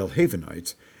though Belle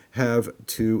Havenites have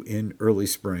to in early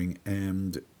spring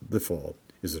and the fall,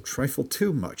 is a trifle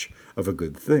too much of a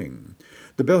good thing.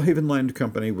 The Belle Haven Land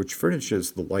Company, which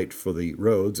furnishes the light for the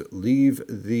roads, leave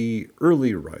the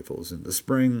early arrivals in the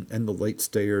spring and the late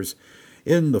stayers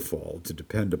in the fall to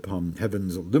depend upon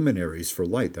heaven's luminaries for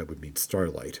light. That would mean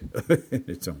starlight in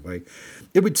its own way.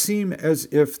 It would seem as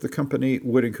if the company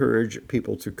would encourage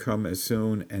people to come as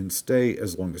soon and stay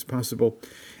as long as possible,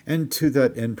 and to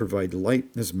that end provide light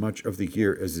as much of the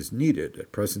year as is needed.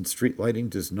 At present, street lighting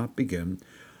does not begin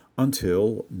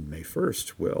until May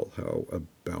 1st. Well, how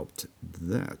about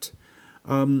that?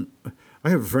 I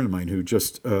have a friend of mine who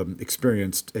just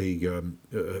experienced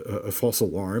a false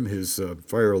alarm. His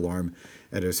fire alarm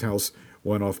at his house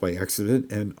went off by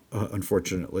accident, and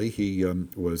unfortunately, he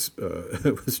was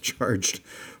was charged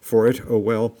for it. Oh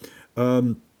well.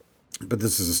 But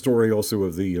this is a story also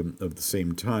of the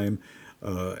same time.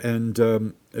 And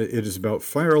it is about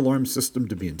fire alarm system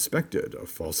to be inspected. A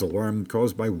false alarm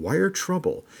caused by wire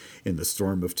trouble in the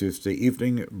storm of Tuesday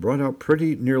evening brought out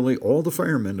pretty nearly all the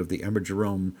firemen of the Emma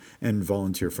Jerome and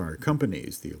volunteer fire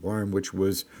companies. The alarm, which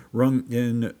was rung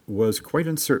in, was quite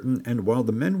uncertain, and while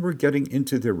the men were getting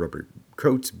into their rubber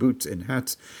coats, boots, and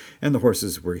hats, and the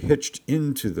horses were hitched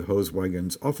into the hose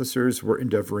wagons, officers were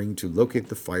endeavoring to locate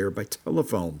the fire by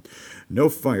telephone. No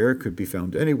fire could be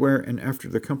found anywhere, and after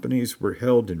the companies were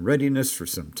held in readiness for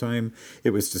some time,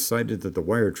 it was decided that the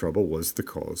wire trouble was the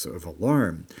cause of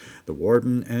alarm. The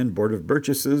Warden and Board of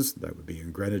Burgesses, that would be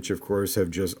in Greenwich, of course, have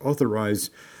just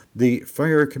authorized the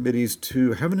fire committees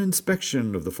to have an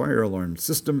inspection of the fire alarm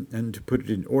system and to put it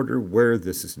in order where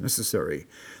this is necessary.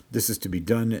 This is to be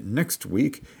done next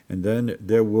week, and then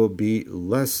there will be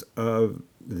less of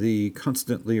the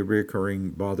constantly recurring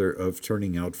bother of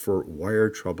turning out for wire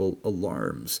trouble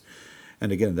alarms.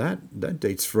 And again, that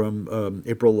dates from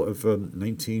April of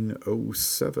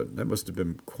 1907. That must have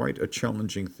been quite a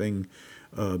challenging thing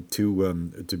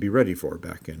to be ready for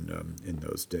back in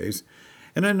those days.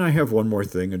 And then I have one more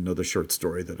thing, another short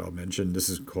story that I'll mention. This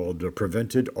is called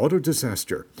Prevented Auto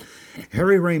Disaster.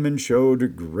 Harry Raymond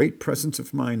showed great presence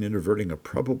of mind in averting a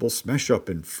probable smash-up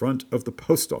in front of the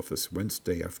post office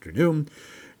Wednesday afternoon.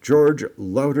 George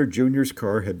Lauder Jr.'s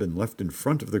car had been left in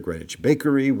front of the Greenwich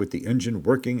Bakery with the engine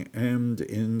working, and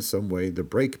in some way the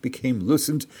brake became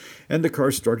loosened and the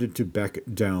car started to back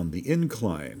down the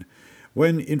incline.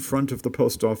 When in front of the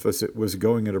post office, it was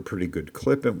going at a pretty good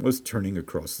clip and was turning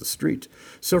across the street.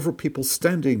 Several people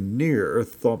standing near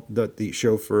thought that the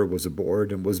chauffeur was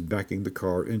aboard and was backing the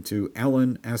car into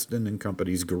Allen, Aston and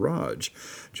Company's garage.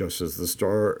 Just as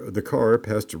the car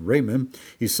passed Raymond,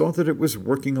 he saw that it was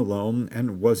working alone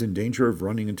and was in danger of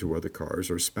running into other cars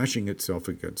or smashing itself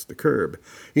against the curb.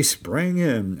 He sprang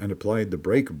in and applied the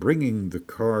brake, bringing the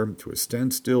car to a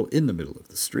standstill in the middle of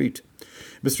the street.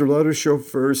 Mr. Lauder's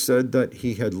chauffeur said that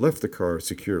he had left the car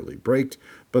securely braked,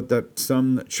 but that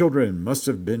some children must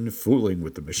have been fooling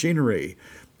with the machinery.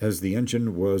 As the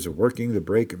engine was working, the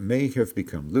brake may have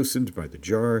become loosened by the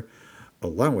jar,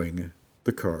 allowing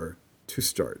the car to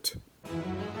start.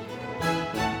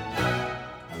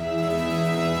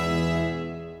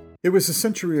 It was a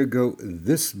century ago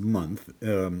this month,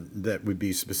 that would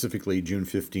be specifically June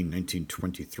 15,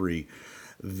 1923,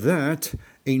 that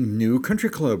a new country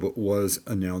club was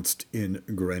announced in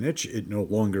Greenwich. It no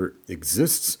longer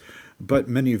exists, but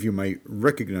many of you might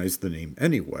recognize the name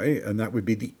anyway, and that would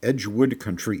be the Edgewood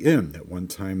Country Inn. At one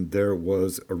time, there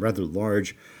was a rather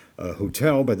large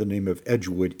hotel by the name of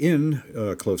Edgewood Inn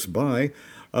close by,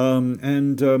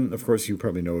 and of course, you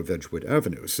probably know of Edgewood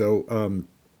Avenue. So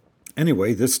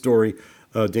anyway, this story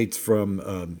dates from,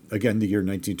 again, the year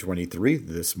 1923,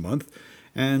 this month,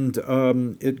 and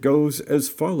it goes as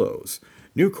follows.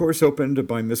 New course opened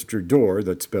by Mr. Dorr,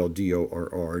 that's spelled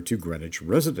D-O-R-R, to Greenwich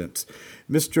residents.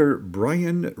 Mr.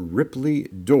 Brian Ripley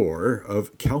Dorr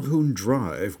of Calhoun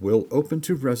Drive will open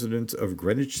to residents of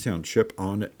Greenwich Township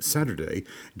on Saturday,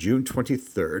 June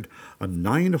 23rd, a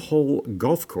 9-hole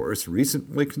golf course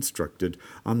recently constructed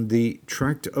on the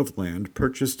tract of land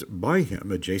purchased by him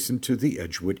adjacent to the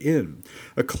Edgewood Inn.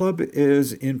 A club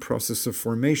is in process of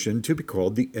formation to be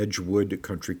called the Edgewood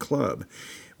Country Club,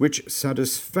 which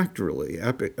satisfactorily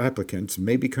applicants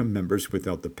may become members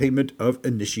without the payment of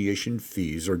initiation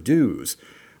fees or dues.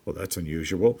 Well, that's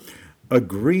unusual. A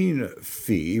green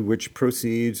fee, which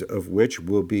proceeds of which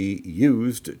will be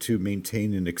used to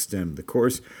maintain and extend the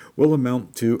course, will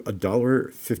amount to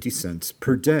 $1.50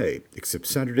 per day, except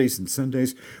Saturdays and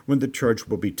Sundays, when the charge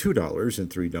will be $2 and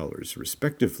 $3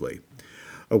 respectively.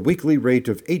 A weekly rate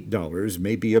of $8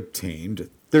 may be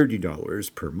obtained,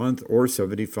 $30 per month, or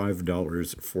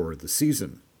 $75 for the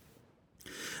season.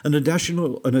 An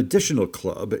additional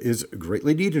club is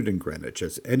greatly needed in Greenwich,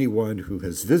 as anyone who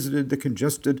has visited the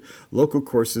congested local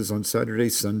courses on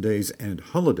Saturdays, Sundays, and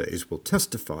holidays will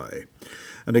testify.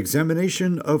 An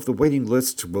examination of the waiting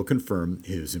lists will confirm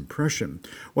his impression.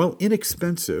 While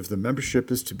inexpensive, the membership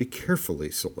is to be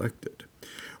carefully selected.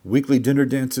 Weekly dinner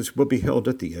dances will be held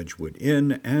at the Edgewood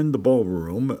Inn, and the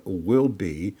ballroom will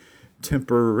be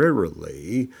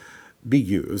temporarily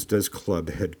used as club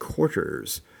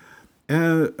headquarters.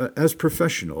 As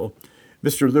professional,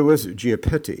 Mr. Louis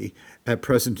Giappetti, at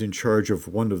present in charge of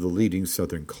one of the leading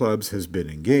Southern clubs, has been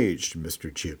engaged.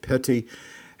 Mr. Giappetti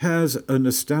has an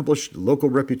established local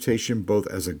reputation both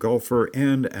as a golfer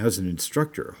and as an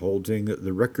instructor, holding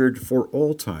the record for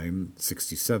all-time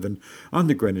 67 on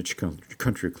the Greenwich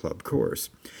Country Club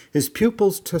course. His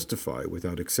pupils testify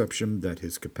without exception that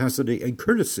his capacity and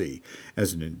courtesy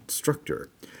as an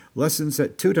instructor. Lessons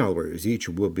at $2 each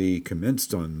will be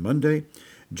commenced on Monday,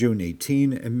 June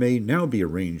 18, and may now be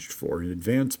arranged for in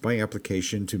advance by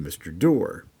application to Mr.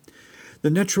 Dorr. The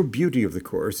natural beauty of the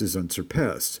course is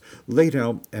unsurpassed, laid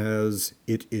out as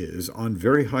it is on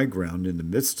very high ground in the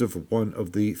midst of one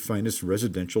of the finest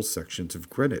residential sections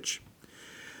of Greenwich.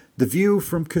 The view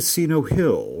from Casino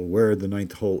Hill, where the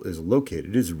 9th hole is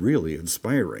located, is really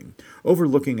inspiring,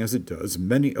 overlooking as it does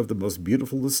many of the most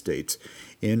beautiful estates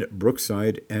in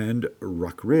Brookside and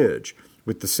Rock Ridge,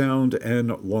 with the Sound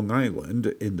and Long Island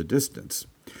in the distance.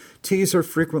 Tees are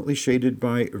frequently shaded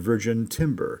by virgin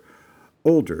timber,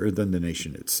 older than the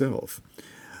nation itself.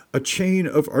 A chain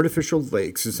of artificial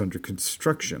lakes is under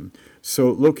construction, so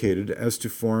located as to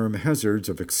form hazards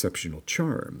of exceptional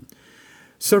charm.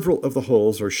 Several of the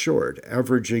holes are short,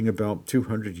 averaging about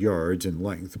 200 yards in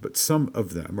length, but some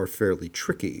of them are fairly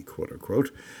tricky,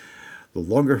 quote-unquote. The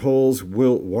longer holes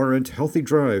will warrant healthy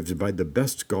drives by the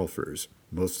best golfers.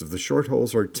 Most of the short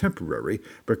holes are temporary,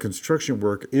 but construction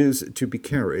work is to be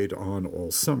carried on all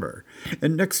summer.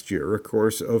 And next year, a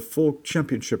course of full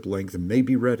championship length may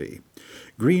be ready.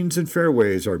 Greens and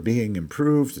fairways are being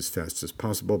improved as fast as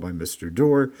possible by Mr.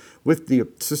 Dorr, with the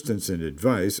assistance and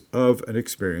advice of an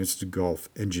experienced golf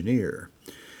engineer.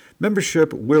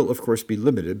 Membership will, of course, be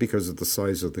limited because of the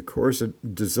size of the course and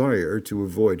desire to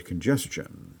avoid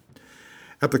congestion.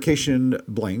 Application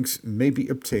blanks may be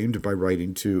obtained by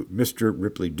writing to Mr.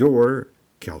 Ripley Dorr,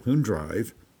 Calhoun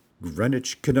Drive,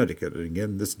 Greenwich, Connecticut. And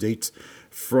again, this dates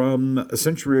from a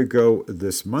century ago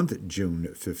this month,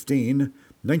 June 15,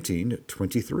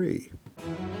 1923.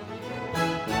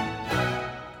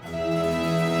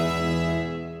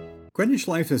 Greenwich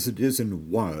Life as it is and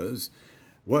was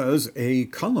a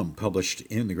column published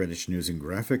in the Greenwich News and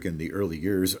Graphic in the early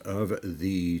years of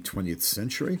the 20th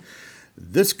century.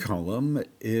 This column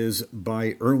is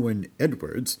by Irwin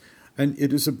Edwards, and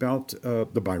it is about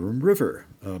the Byram River.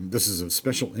 This is of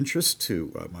special interest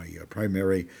to my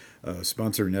primary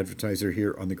sponsor and advertiser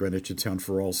here on the Greenwich A Town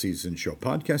for All Season Show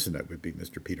podcast, and that would be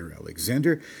Mr. Peter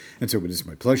Alexander. And so it is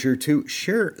my pleasure to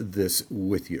share this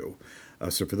with you.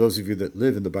 So for those of you that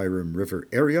live in the Byram River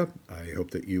area, I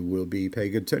hope that you will be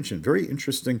paying attention. Very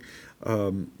interesting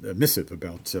missive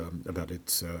about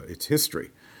its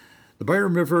history. The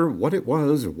Byram River, what it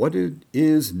was, what it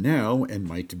is now, and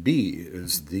might be,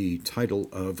 is the title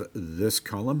of this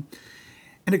column.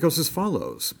 And it goes as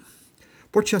follows.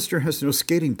 Port Chester has no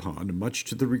skating pond, much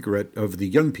to the regret of the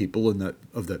young people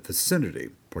of that vicinity.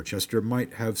 Port Chester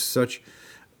might have such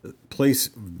a place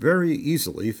very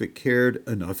easily if it cared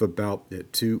enough about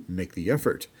it to make the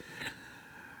effort.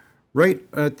 Right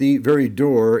at the very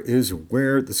door is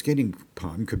where the skating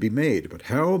pond could be made, but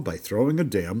how? By throwing a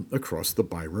dam across the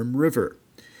Byram River.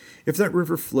 If that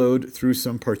river flowed through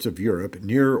some parts of Europe,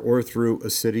 near or through a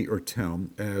city or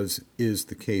town, as is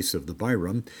the case of the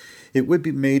Byram, it would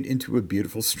be made into a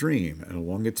beautiful stream, and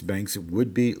along its banks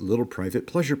would be little private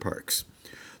pleasure parks.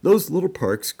 Those little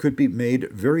parks could be made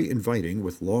very inviting,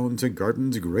 with lawns and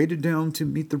gardens graded down to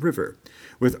meet the river,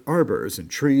 with arbors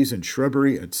and trees and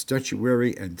shrubbery and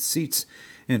statuary and seats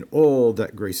and all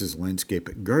that graces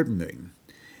landscape gardening.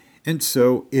 And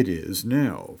so it is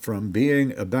now. From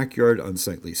being a backyard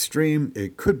unsightly stream,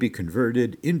 it could be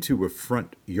converted into a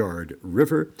front yard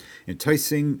river,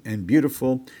 enticing and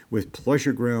beautiful, with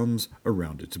pleasure grounds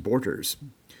around its borders.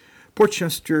 Port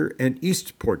Chester and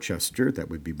East Port Chester, that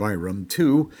would be Byram,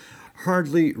 too,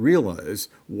 hardly realize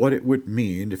what it would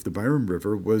mean if the Byram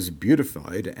River was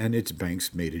beautified and its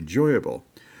banks made enjoyable.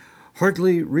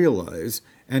 Hardly realize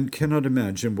and cannot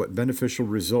imagine what beneficial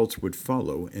results would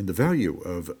follow in the value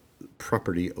of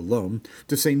property alone,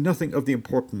 to say nothing of the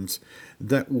importance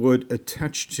that would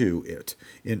attach to it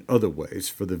in other ways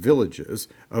for the villages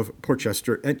of Port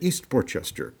Chester and East Port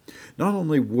Chester. Not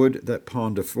only would that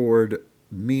pond afford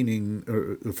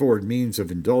means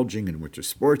of indulging in winter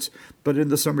sports, but in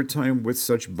the summertime with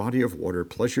such body of water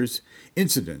pleasures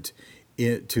incident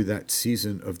to that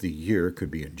season of the year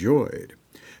could be enjoyed.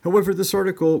 However, this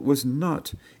article was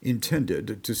not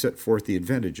intended to set forth the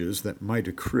advantages that might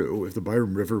accrue if the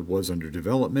Byram River was under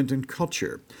development and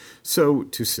culture, so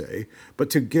to say, but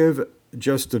to give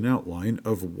just an outline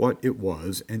of what it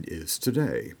was and is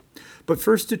today. But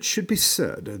first it should be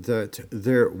said that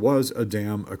there was a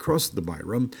dam across the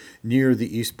Byram near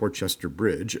the East Port Chester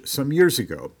Bridge some years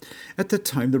ago. At that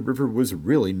time the river was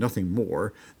really nothing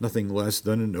less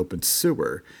than an open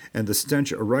sewer, and the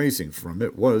stench arising from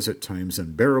it was at times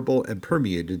unbearable and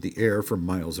permeated the air for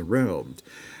miles around.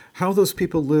 How those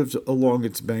people lived along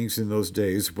its banks in those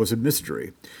days was a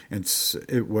mystery, and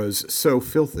it was so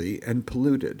filthy and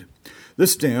polluted.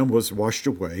 This dam was washed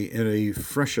away in a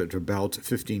freshet about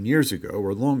 15 years ago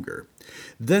or longer.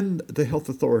 Then the health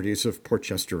authorities of Port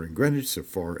Chester and Greenwich, so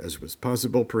far as was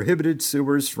possible, prohibited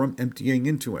sewers from emptying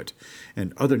into it,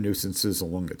 and other nuisances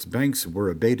along its banks were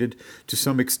abated to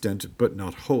some extent, but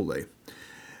not wholly.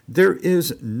 There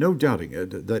is no doubting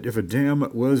it that if a dam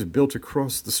was built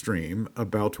across the stream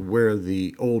about where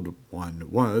the old one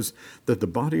was, that the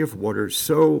body of water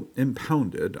so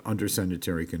impounded under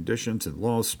sanitary conditions and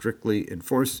laws strictly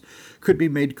enforced could be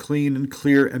made clean and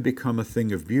clear and become a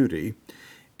thing of beauty,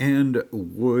 and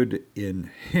would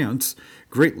enhance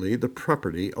greatly the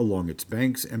property along its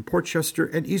banks, and Port Chester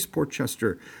and East Port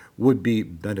Chester would be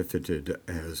benefited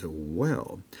as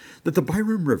well. That the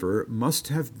Byram River must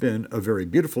have been a very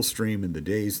beautiful stream in the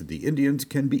days of the Indians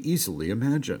can be easily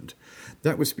imagined.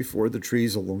 That was before the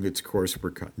trees along its course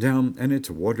were cut down and its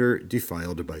water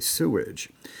defiled by sewage.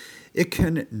 It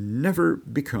can never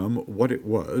become what it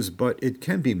was, but it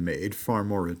can be made far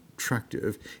more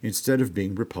attractive instead of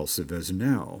being repulsive as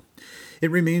now.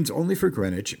 It remains only for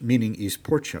Greenwich, meaning East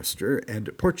Port Chester,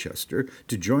 and Port Chester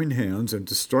to join hands and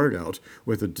to start out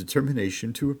with a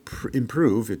determination to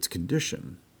improve its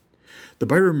condition. The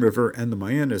Byram River and the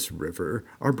Nuisance River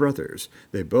are brothers.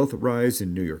 They both rise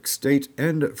in New York State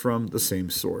and from the same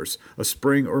source, a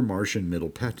spring or marsh in Middle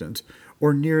Patent,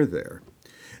 or near there.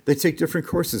 They take different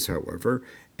courses, however,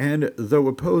 and though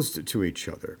opposed to each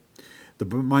other. The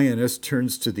Nuisance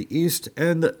turns to the east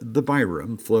and the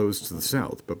Byram flows to the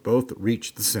south, but both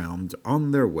reach the Sound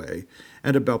on their way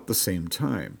at about the same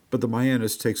time, but the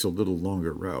Nuisance takes a little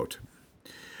longer route.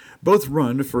 Both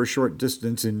run for a short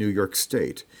distance in New York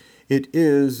State. It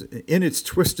is, in its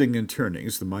twisting and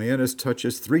turnings, the Nuisance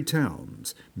touches three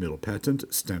towns, Middle Patent,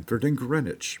 Stamford, and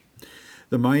Greenwich.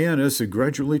 The Nuisance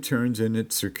gradually turns in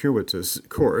its circuitous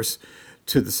course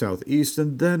to the southeast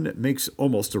and then makes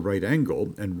almost a right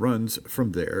angle and runs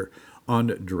from there on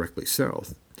directly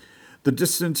south. The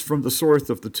distance from the source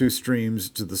of the two streams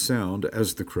to the Sound,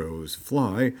 as the crows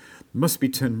fly, must be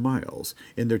 10 miles.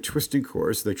 In their twisting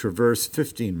course, they traverse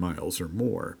 15 miles or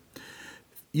more.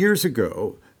 Years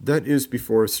ago, that is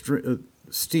before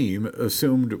steam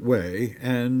assumed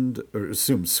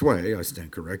sway, I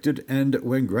stand corrected, and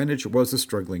when Greenwich was a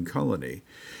struggling colony.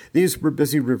 These were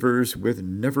busy rivers with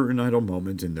never an idle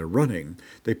moment in their running.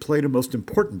 They played a most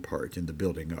important part in the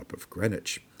building up of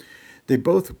Greenwich. They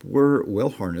both were well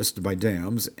harnessed by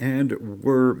dams and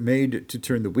were made to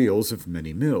turn the wheels of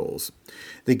many mills.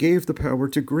 They gave the power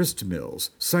to grist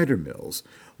mills, cider mills,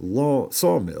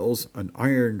 sawmills, an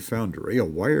iron foundry, a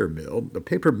wire mill, a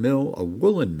paper mill, a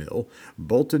woolen mill,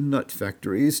 bolt and nut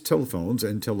factories, telephones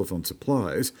and telephone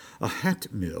supplies, a hat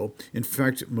mill. In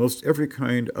fact, most every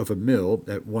kind of a mill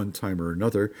at one time or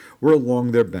another were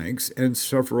along their banks, and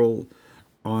several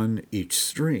on each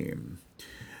stream.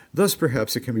 Thus,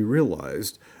 perhaps it can be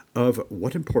realized of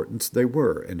what importance they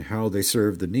were and how they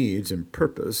served the needs and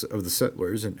purpose of the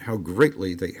settlers and how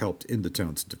greatly they helped in the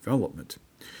town's development.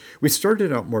 We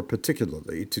started out more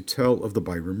particularly to tell of the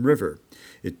Byram River.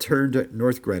 It turned at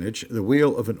North Greenwich the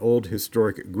wheel of an old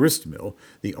historic grist mill,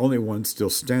 the only one still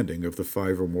standing of the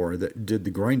 5 or more that did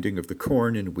the grinding of the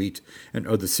corn and wheat and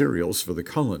other cereals for the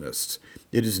colonists.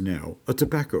 It is now a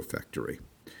tobacco factory.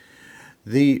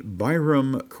 The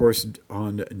Byram coursed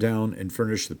on down and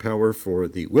furnished the power for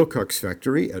the Wilcox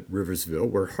factory at Riversville,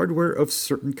 where hardware of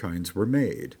certain kinds were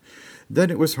made.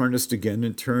 Then it was harnessed again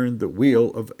and turned the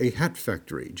wheel of a hat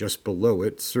factory. Just below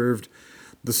it served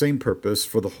the same purpose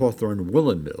for the Hawthorne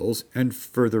woolen mills, and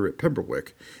further at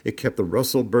Pemberwick it kept the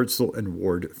Russell, Birdsall, and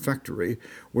Ward factory,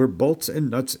 where bolts and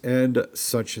nuts and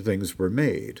such things were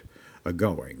made.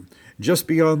 A-going. Just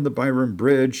beyond the Byram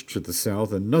Bridge to the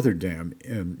south, another dam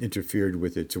interfered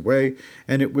with its way,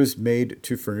 and it was made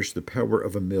to furnish the power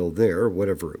of a mill there,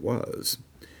 whatever it was.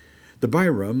 The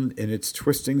Byram, in its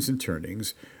twistings and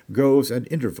turnings, goes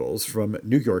at intervals from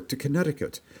New York to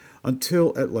Connecticut,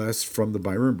 until at last from the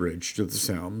Byram Bridge to the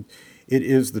Sound it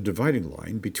is the dividing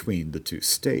line between the two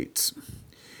states.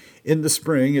 In the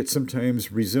spring, it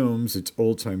sometimes resumes its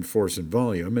old-time force and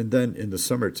volume, and then in the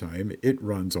summertime it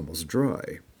runs almost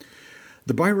dry.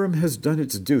 The Byram has done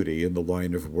its duty in the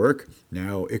line of work.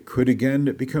 Now it could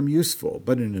again become useful,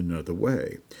 but in another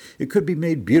way. It could be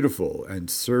made beautiful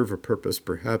and serve a purpose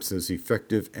perhaps as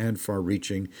effective and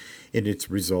far-reaching in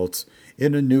its results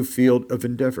in a new field of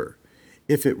endeavor,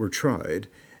 if it were tried,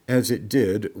 as it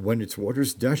did when its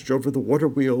waters dashed over the water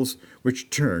wheels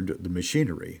which turned the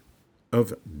machinery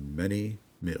of many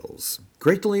mills.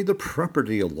 Greatly the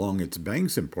property along its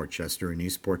banks in Portchester and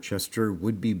East Portchester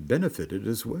would be benefited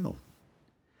as well.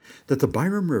 That the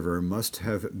Byram River must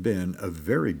have been a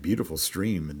very beautiful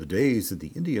stream in the days of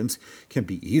the Indians can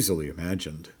be easily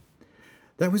imagined.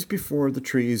 That was before the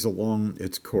trees along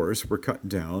its course were cut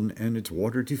down and its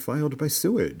water defiled by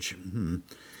sewage.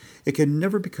 It can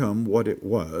never become what it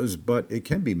was, but it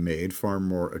can be made far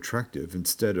more attractive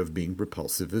instead of being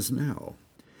repulsive as now.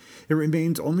 It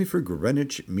remains only for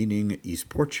Greenwich, meaning East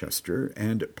Portchester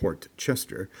and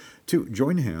Portchester, to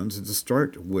join hands and to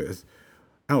start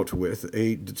out with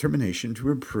a determination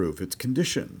to improve its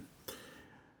condition.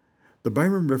 The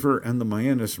Byram River and the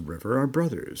Nuisance River are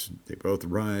brothers. They both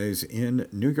rise in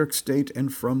New York State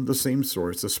and from the same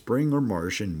source, a spring or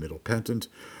marsh in Middle Patent,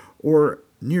 or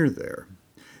near there.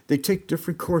 They take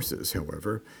different courses,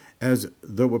 however, as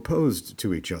though opposed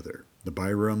to each other. The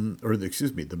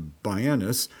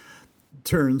Nuisance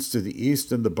turns to the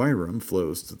east and the Byram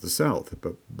flows to the south,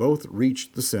 but both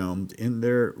reach the Sound in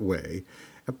their way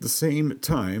at the same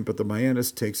time, but the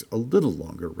Nuisance takes a little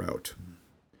longer route.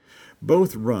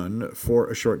 Both run for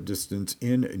a short distance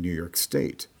in New York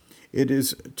State. In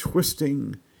its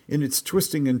twisting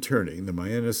and turning, the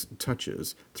Nuisance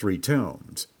touches 3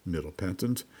 towns, Middle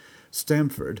Patent,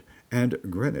 Stamford, and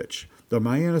Greenwich. The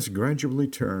Nuisance gradually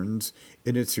turns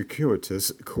in its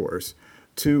circuitous course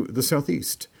to the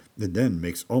southeast. It then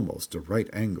makes almost a right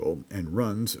angle and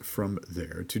runs from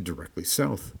there to directly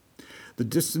south. The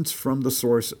distance from the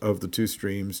source of the 2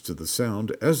 streams to the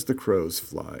Sound, as the crows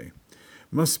fly,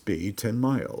 must be 10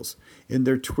 miles. In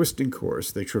their twisting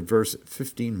course, they traverse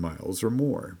 15 miles or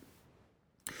more.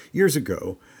 Years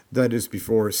ago, that is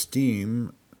before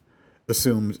steam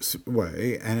assumed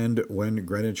sway and when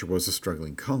Greenwich was a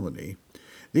struggling colony,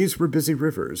 these were busy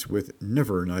rivers with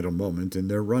never an idle moment in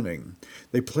their running.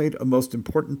 They played a most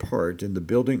important part in the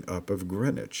building up of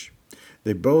Greenwich.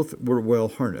 They both were well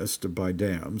harnessed by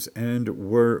dams and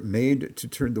were made to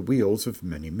turn the wheels of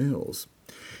many mills.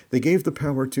 They gave the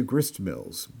power to grist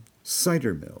mills,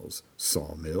 cider mills,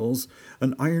 sawmills,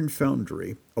 an iron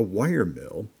foundry, a wire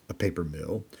mill, a paper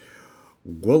mill,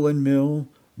 woolen mill,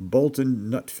 bolt and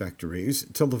nut factories,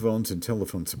 telephones and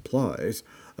telephone supplies,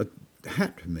 a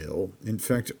hat mill, in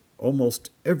fact, almost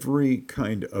every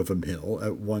kind of a mill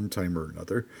at one time or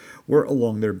another were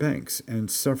along their banks, and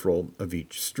several of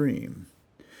each stream.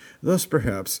 Thus,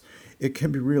 perhaps, it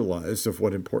can be realized of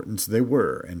what importance they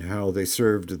were, and how they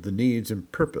served the needs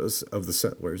and purpose of the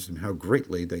settlers, and how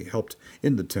greatly they helped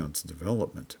in the town's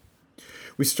development.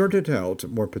 We started out,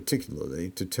 more particularly,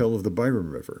 to tell of the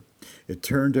Byram River. It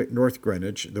turned at North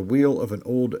Greenwich the wheel of an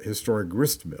old historic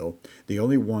grist mill, the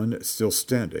only one still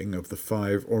standing of the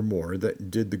 5 or more that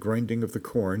did the grinding of the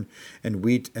corn and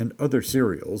wheat and other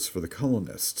cereals for the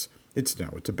colonists. It's now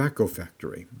a tobacco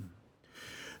factory.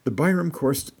 The Byram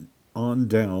coursed on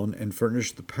down and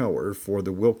furnished the power for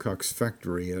the Wilcox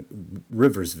factory at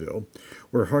Riversville,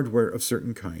 where hardware of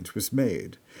certain kinds was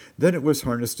made. Then it was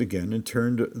harnessed again and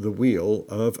turned the wheel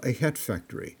of a hat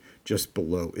factory. Just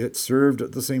below it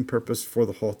served the same purpose for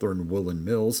the Hawthorne woolen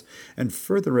mills, and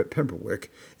further at Pemberwick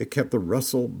it kept the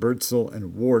Russell, Birdsall,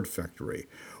 and Ward factory,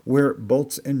 where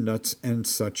bolts and nuts and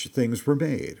such things were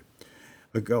made.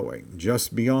 Going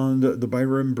just beyond the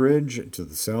Byram Bridge to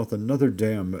the south, another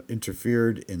dam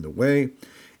interfered in the way,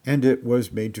 and it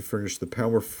was made to furnish the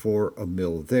power for a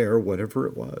mill there, whatever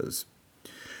it was.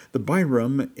 The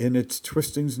Byram, in its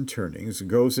twistings and turnings,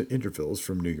 goes at intervals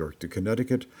from New York to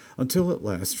Connecticut, until at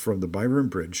last, from the Byram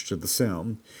Bridge to the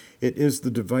Sound, it is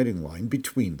the dividing line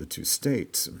between the two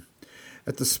states.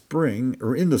 In the spring,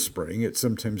 it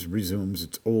sometimes resumes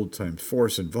its old-time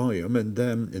force and volume, and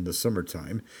then, in the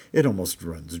summertime, it almost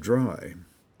runs dry.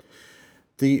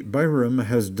 The Byram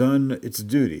has done its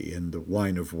duty in the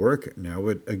line of work. Now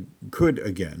it could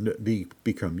again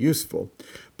become useful,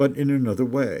 but in another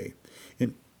way.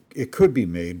 It could be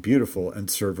made beautiful and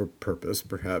serve a purpose,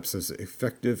 perhaps as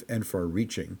effective and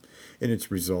far-reaching in its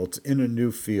results in a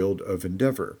new field of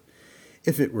endeavor,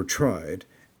 if it were tried,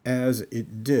 as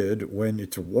it did when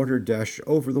its water dashed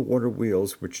over the water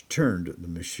wheels which turned the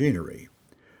machinery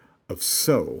of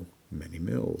so many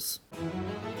mills.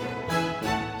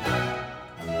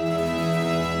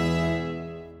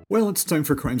 Well, it's time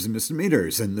for Crimes and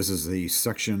Misdemeanors, and this is the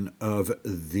section of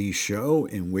the show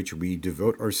in which we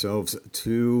devote ourselves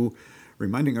to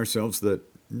reminding ourselves that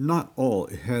not all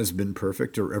has been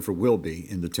perfect or ever will be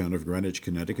in the town of Greenwich,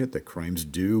 Connecticut, that crimes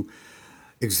do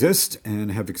exist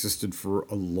and have existed for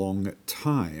a long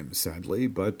time, sadly,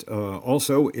 but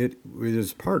also it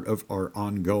is part of our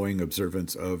ongoing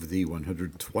observance of the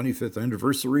 125th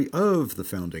anniversary of the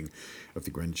founding of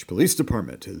the Greenwich Police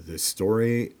Department. This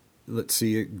story,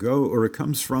 it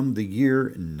comes from the year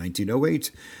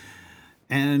 1908,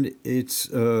 and it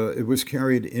was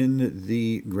carried in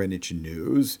the Greenwich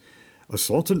News.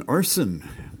 Assault and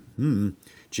arson.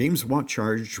 James Watt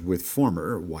charged with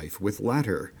former, wife with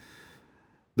latter.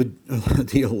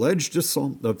 The alleged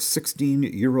assault of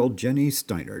 16-year-old Jenny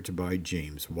Steinert by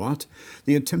James Watt,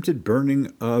 the attempted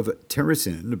burning of Terrace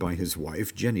Inn by his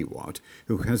wife, Jenny Watt,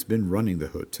 who has been running the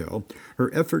hotel,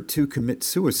 her effort to commit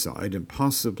suicide, and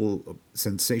possible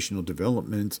sensational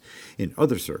developments in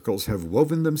other circles have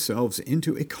woven themselves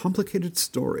into a complicated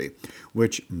story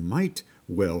which might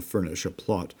well furnish a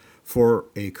plot for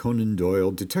a Conan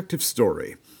Doyle detective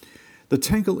story. The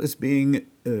tangle is being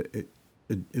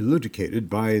elucidated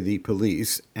by the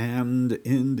police and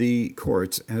in the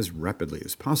courts as rapidly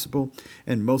as possible,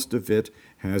 and most of it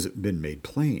has been made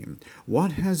plain.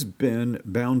 Watt has been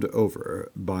bound over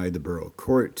by the borough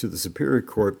court to the Superior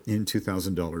Court in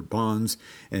 $2,000 bonds,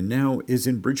 and now is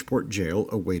in Bridgeport jail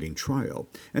awaiting trial,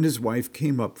 and his wife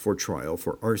came up for trial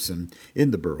for arson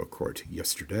in the borough court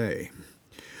yesterday.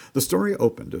 The story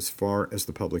opened, as far as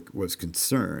the public was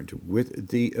concerned, with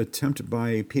the attempt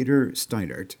by Peter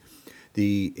Steinert,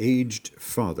 the aged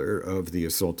father of the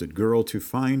assaulted girl, to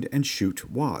find and shoot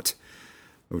Watt.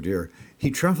 Oh dear.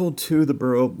 He traveled to the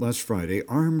borough last Friday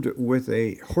armed with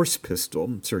a horse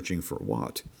pistol, searching for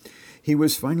Watt. He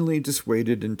was finally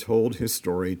dissuaded and told his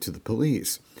story to the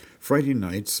police. Friday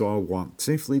night saw Watt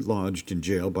safely lodged in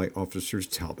jail by officers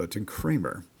Talbot and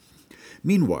Kramer.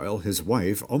 Meanwhile, his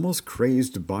wife, almost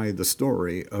crazed by the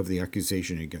story of the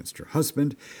accusation against her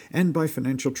husband and by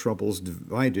financial troubles,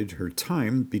 divided her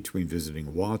time between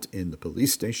visiting Watt in the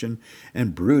police station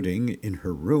and brooding in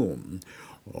her room.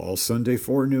 All Sunday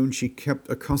forenoon she kept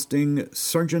accosting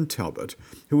Sergeant Talbot,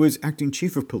 who was acting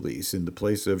chief of police in the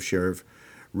place of Sheriff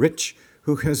Rich,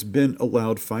 who has been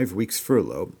allowed 5 weeks'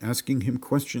 furlough, asking him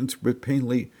questions which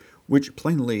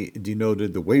plainly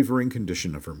denoted the wavering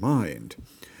condition of her mind.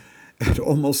 At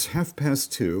almost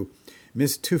 2:30,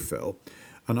 Miss Tufel,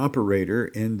 An operator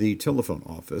in the telephone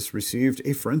office received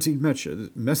a frenzied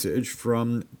message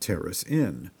from Terrace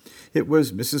Inn. It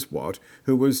was Mrs. Watt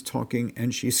who was talking,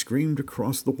 and she screamed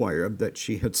across the wire that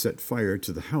she had set fire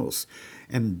to the house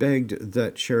and begged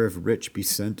that Sheriff Rich be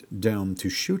sent down to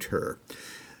shoot her.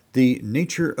 The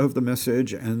nature of the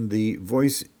message and the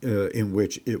voice in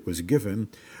which it was given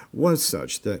was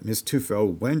such that Miss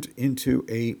Tufel went into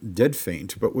a dead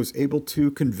faint, but was able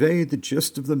to convey the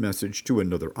gist of the message to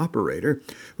another operator,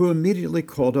 who immediately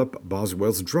called up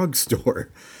Boswell's drugstore.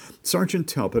 Sergeant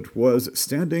Talbot was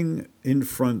standing in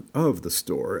front of the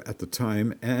store at the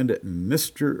time, and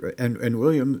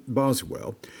William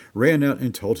Boswell ran out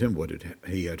and told him what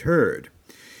he had heard.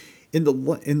 In the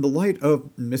light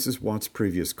of Mrs. Watt's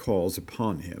previous calls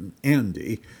upon him,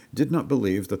 Andy did not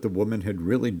believe that the woman had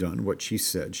really done what she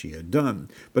said she had done,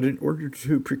 but in order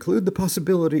to preclude the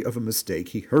possibility of a mistake,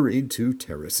 he hurried to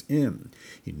Terrace Inn.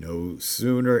 He no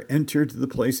sooner entered the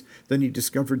place than he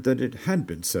discovered that it had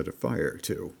been set afire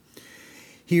to.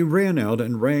 He ran out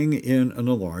and rang in an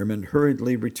alarm and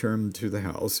hurriedly returned to the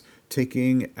house,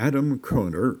 taking Adam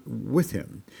Corner with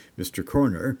him. Mr.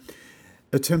 Corner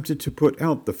attempted to put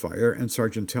out the fire, and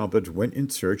Sergeant Talbot went in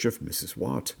search of Mrs.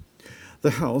 Watt.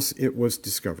 The house, it was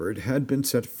discovered, had been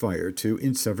set fire to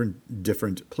in 7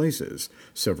 different places.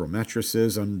 Several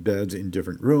mattresses on beds in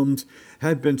different rooms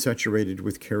had been saturated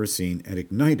with kerosene and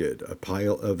ignited. A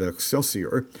pile of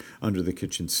Excelsior under the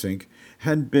kitchen sink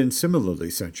had been similarly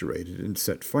saturated and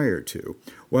set fire to,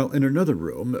 while in another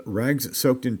room, rags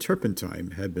soaked in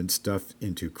turpentine had been stuffed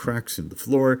into cracks in the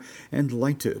floor and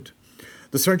lighted.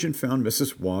 The sergeant found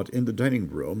Mrs. Watt in the dining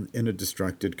room in a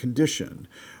distracted condition,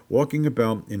 walking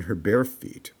about in her bare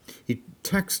feet. He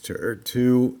texted her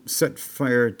to set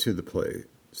fire to the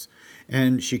place,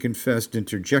 and she confessed,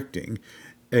 interjecting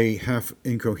a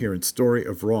half-incoherent story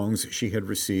of wrongs she had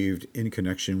received in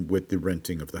connection with the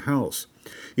renting of the house.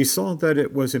 He saw that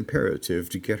it was imperative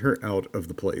to get her out of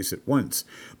the place at once,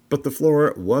 but the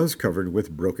floor was covered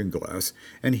with broken glass,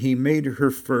 and he made her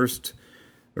first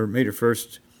tie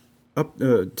up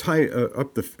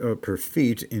her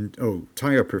feet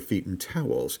in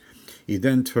towels. He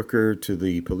then took her to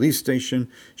the police station.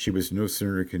 She was no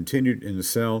sooner continued in the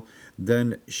cell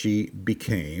than she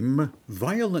became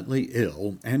violently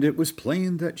ill, and it was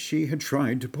plain that she had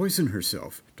tried to poison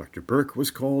herself. Dr. Burke was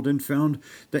called and found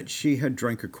that she had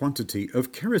drank a quantity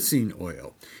of kerosene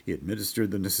oil. He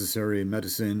administered the necessary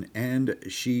medicine, and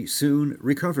she soon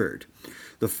recovered.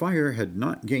 The fire had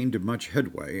not gained much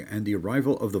headway, and the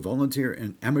arrival of the volunteer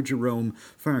and amateur Rome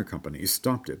fire companies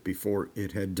stopped it before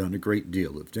it had done a great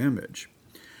deal of damage.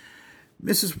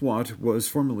 Mrs. Watt was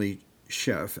formerly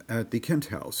chef at the Kent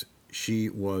House. She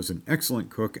was an excellent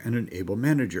cook and an able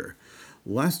manager.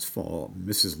 Last fall,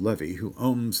 Mrs. Levy, who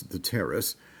owns the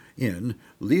Terrace Inn,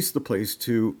 leased the place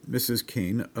to Mrs.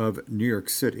 Kane of New York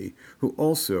City, who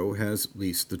also has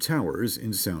leased the Towers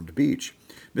in Sound Beach.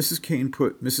 Mrs. Kane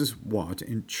put Mrs. Watt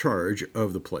in charge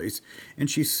of the place, and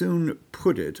she soon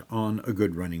put it on a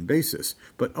good running basis.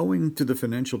 But owing to the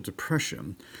financial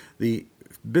depression, the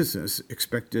business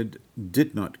expected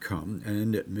did not come,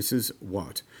 and Mrs.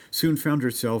 Watt soon found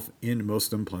herself in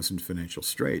most unpleasant financial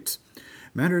straits.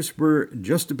 Matters were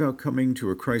just about coming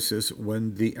to a crisis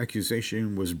when the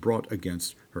accusation was brought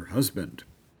against her husband.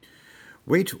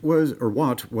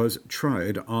 Watt was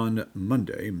tried on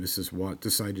Monday. Mrs. Watt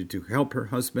decided to help her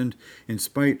husband in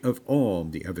spite of all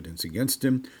the evidence against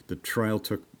him. The trial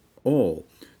took all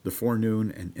the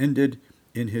forenoon and ended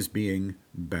in his being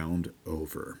bound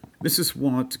over. Mrs.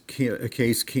 Watt's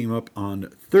case came up on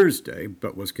Thursday,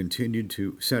 but was continued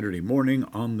to Saturday morning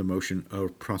on the motion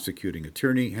of prosecuting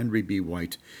attorney Henry B.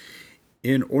 White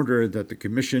in order that the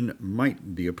commission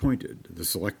might be appointed. The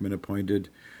selectmen appointed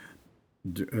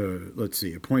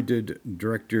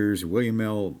directors William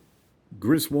L.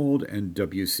 Griswold and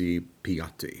W.C.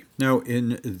 Piatti. Now,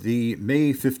 in the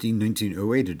May 15,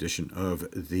 1908 edition of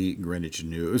the Greenwich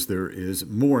News, there is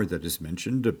more that is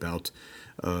mentioned about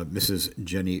Mrs.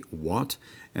 Jenny Watt,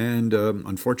 and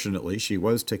unfortunately, she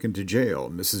was taken to jail.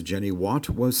 Mrs. Jenny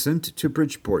Watt was sent to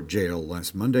Bridgeport Jail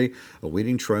last Monday,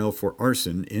 awaiting trial for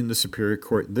arson in the Superior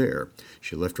Court there.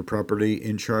 She left her property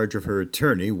in charge of her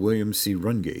attorney, William C.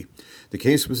 Runge. The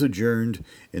case was adjourned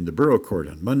in the Borough Court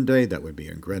on Monday, that would be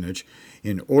in Greenwich,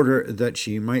 in order that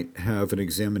she might have an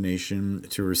examination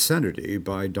to her sanity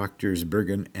by Doctors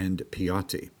Bergen and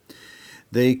Piatti.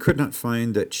 They could not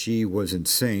find that she was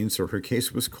insane, so her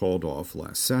case was called off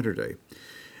last Saturday.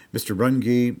 Mr.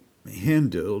 Runge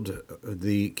handled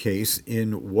the case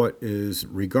in what is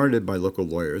regarded by local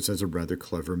lawyers as a rather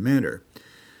clever manner.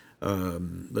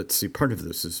 let's see, part of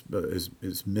this is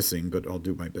missing, but I'll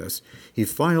do my best. He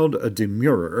filed a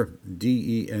demurrer,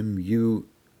 DEMURRER,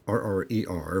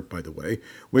 by the way,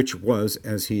 which was,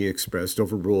 as he expressed,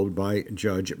 overruled by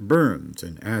Judge Burns,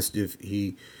 and asked if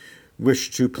he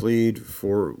wished to plead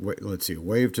for,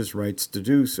 waived his rights to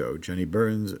do so.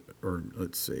 Justice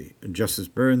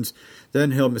Burns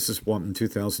then held Mrs. Watt in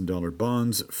 $2,000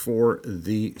 bonds for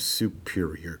the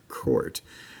Superior Court.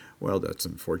 Well, that's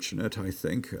unfortunate, I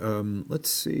think. Let's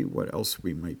see what else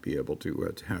we might be able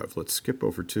to have. Let's skip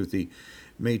over to the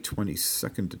May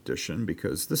 22nd edition,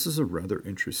 because this is a rather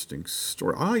interesting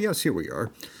story. Yes, here we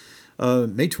are.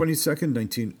 May 22nd,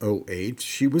 1908,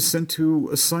 she was sent to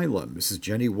asylum. Mrs.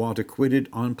 Jenny Watt acquitted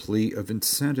on plea of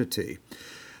insanity.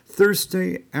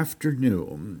 Thursday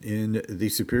afternoon, in the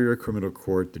Superior Criminal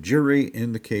Court, the jury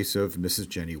in the case of Mrs.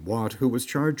 Jenny Watt, who was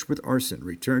charged with arson,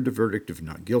 returned a verdict of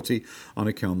not guilty on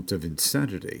account of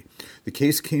insanity. The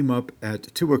case came up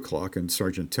at 2 o'clock, and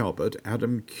Sergeant Talbot,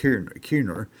 Adam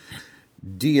Kierner,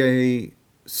 D.A.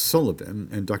 Sullivan,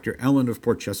 and Dr. Allen of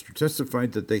Portchester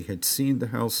testified that they had seen the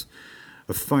house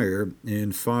afire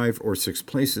in 5 or 6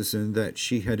 places, and that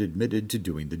she had admitted to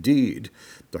doing the deed.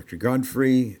 Dr.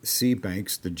 Godfrey C.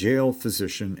 Banks, the jail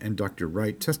physician, and Dr.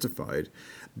 Wright testified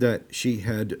that she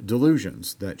had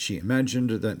delusions, that she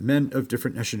imagined that men of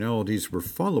different nationalities were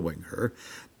following her,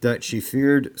 that she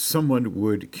feared someone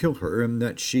would kill her, and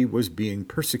that she was being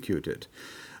persecuted.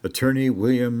 Attorney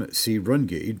William C.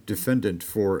 Runge, defendant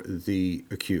for the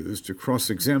accused,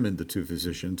 cross-examined the 2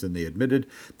 physicians, and they admitted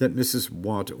that Mrs.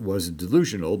 Watt was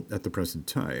delusional at the present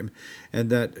time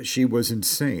and that she was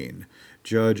insane.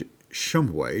 Judge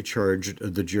Shumway charged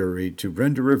the jury to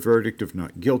render a verdict of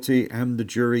not guilty, and the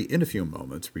jury in a few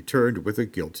moments returned with a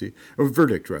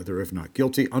verdict of not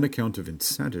guilty on account of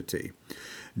insanity.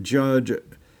 Judge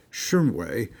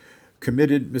Shumway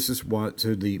committed Mrs. Watt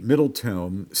to the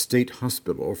Middletown State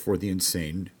Hospital for the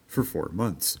insane for 4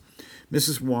 months.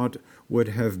 Mrs. Watt would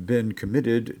have been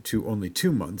committed to only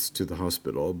 2 months to the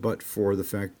hospital, but for the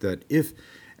fact that if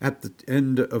at the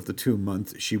end of the 2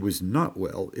 months she was not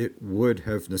well, it would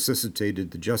have necessitated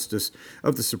the Justice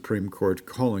of the Supreme Court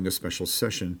calling a special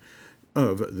session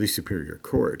of the Superior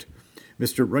Court.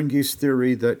 Mr. Runge's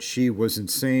theory that she was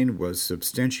insane was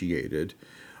substantiated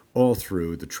all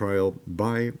through the trial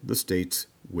by the state's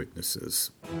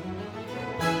witnesses.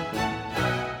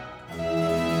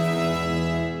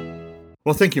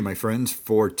 Well, thank you, my friends,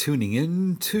 for tuning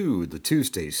in to the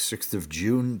Tuesday, 6th of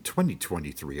June,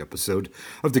 2023 episode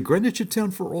of the Greenwich in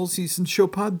Town for All Seasons Show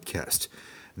podcast.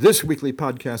 This weekly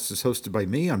podcast is hosted by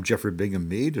me. I'm Jeffrey Bingham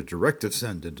Mead, a direct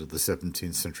descendant of the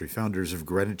 17th century founders of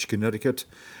Greenwich, Connecticut.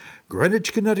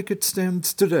 Greenwich, Connecticut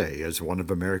stands today as one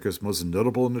of America's most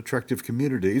notable and attractive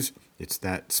communities. It's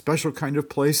that special kind of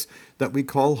place that we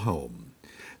call home.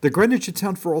 The Greenwich in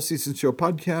Town for All Seasons Show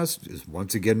podcast is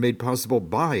once again made possible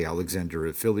by Alexander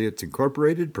Affiliates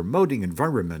Incorporated, promoting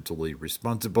environmentally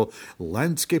responsible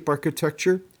landscape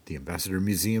architecture, the Ambassador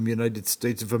Museum, United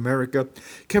States of America,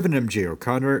 Kevin M.J.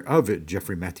 O'Connor of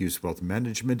Jeffrey Matthews Wealth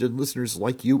Management, and listeners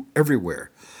like you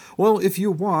everywhere. Well, if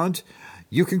you want,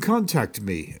 you can contact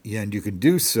me, and you can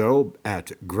do so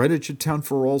at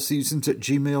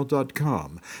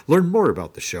greenwichintownforallseasons@gmail.com. Learn more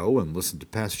about the show and listen to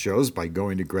past shows by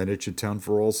going to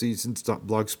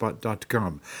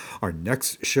greenwichintownforallseasons.blogspot.com. Our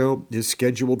next show is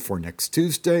scheduled for next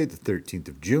Tuesday, the 13th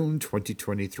of June,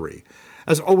 2023.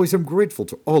 As always, I'm grateful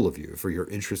to all of you for your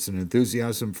interest and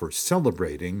enthusiasm for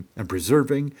celebrating and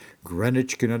preserving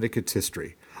Greenwich, Connecticut's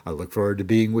history. I look forward to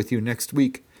being with you next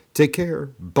week. Take care.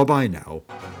 Bye-bye now.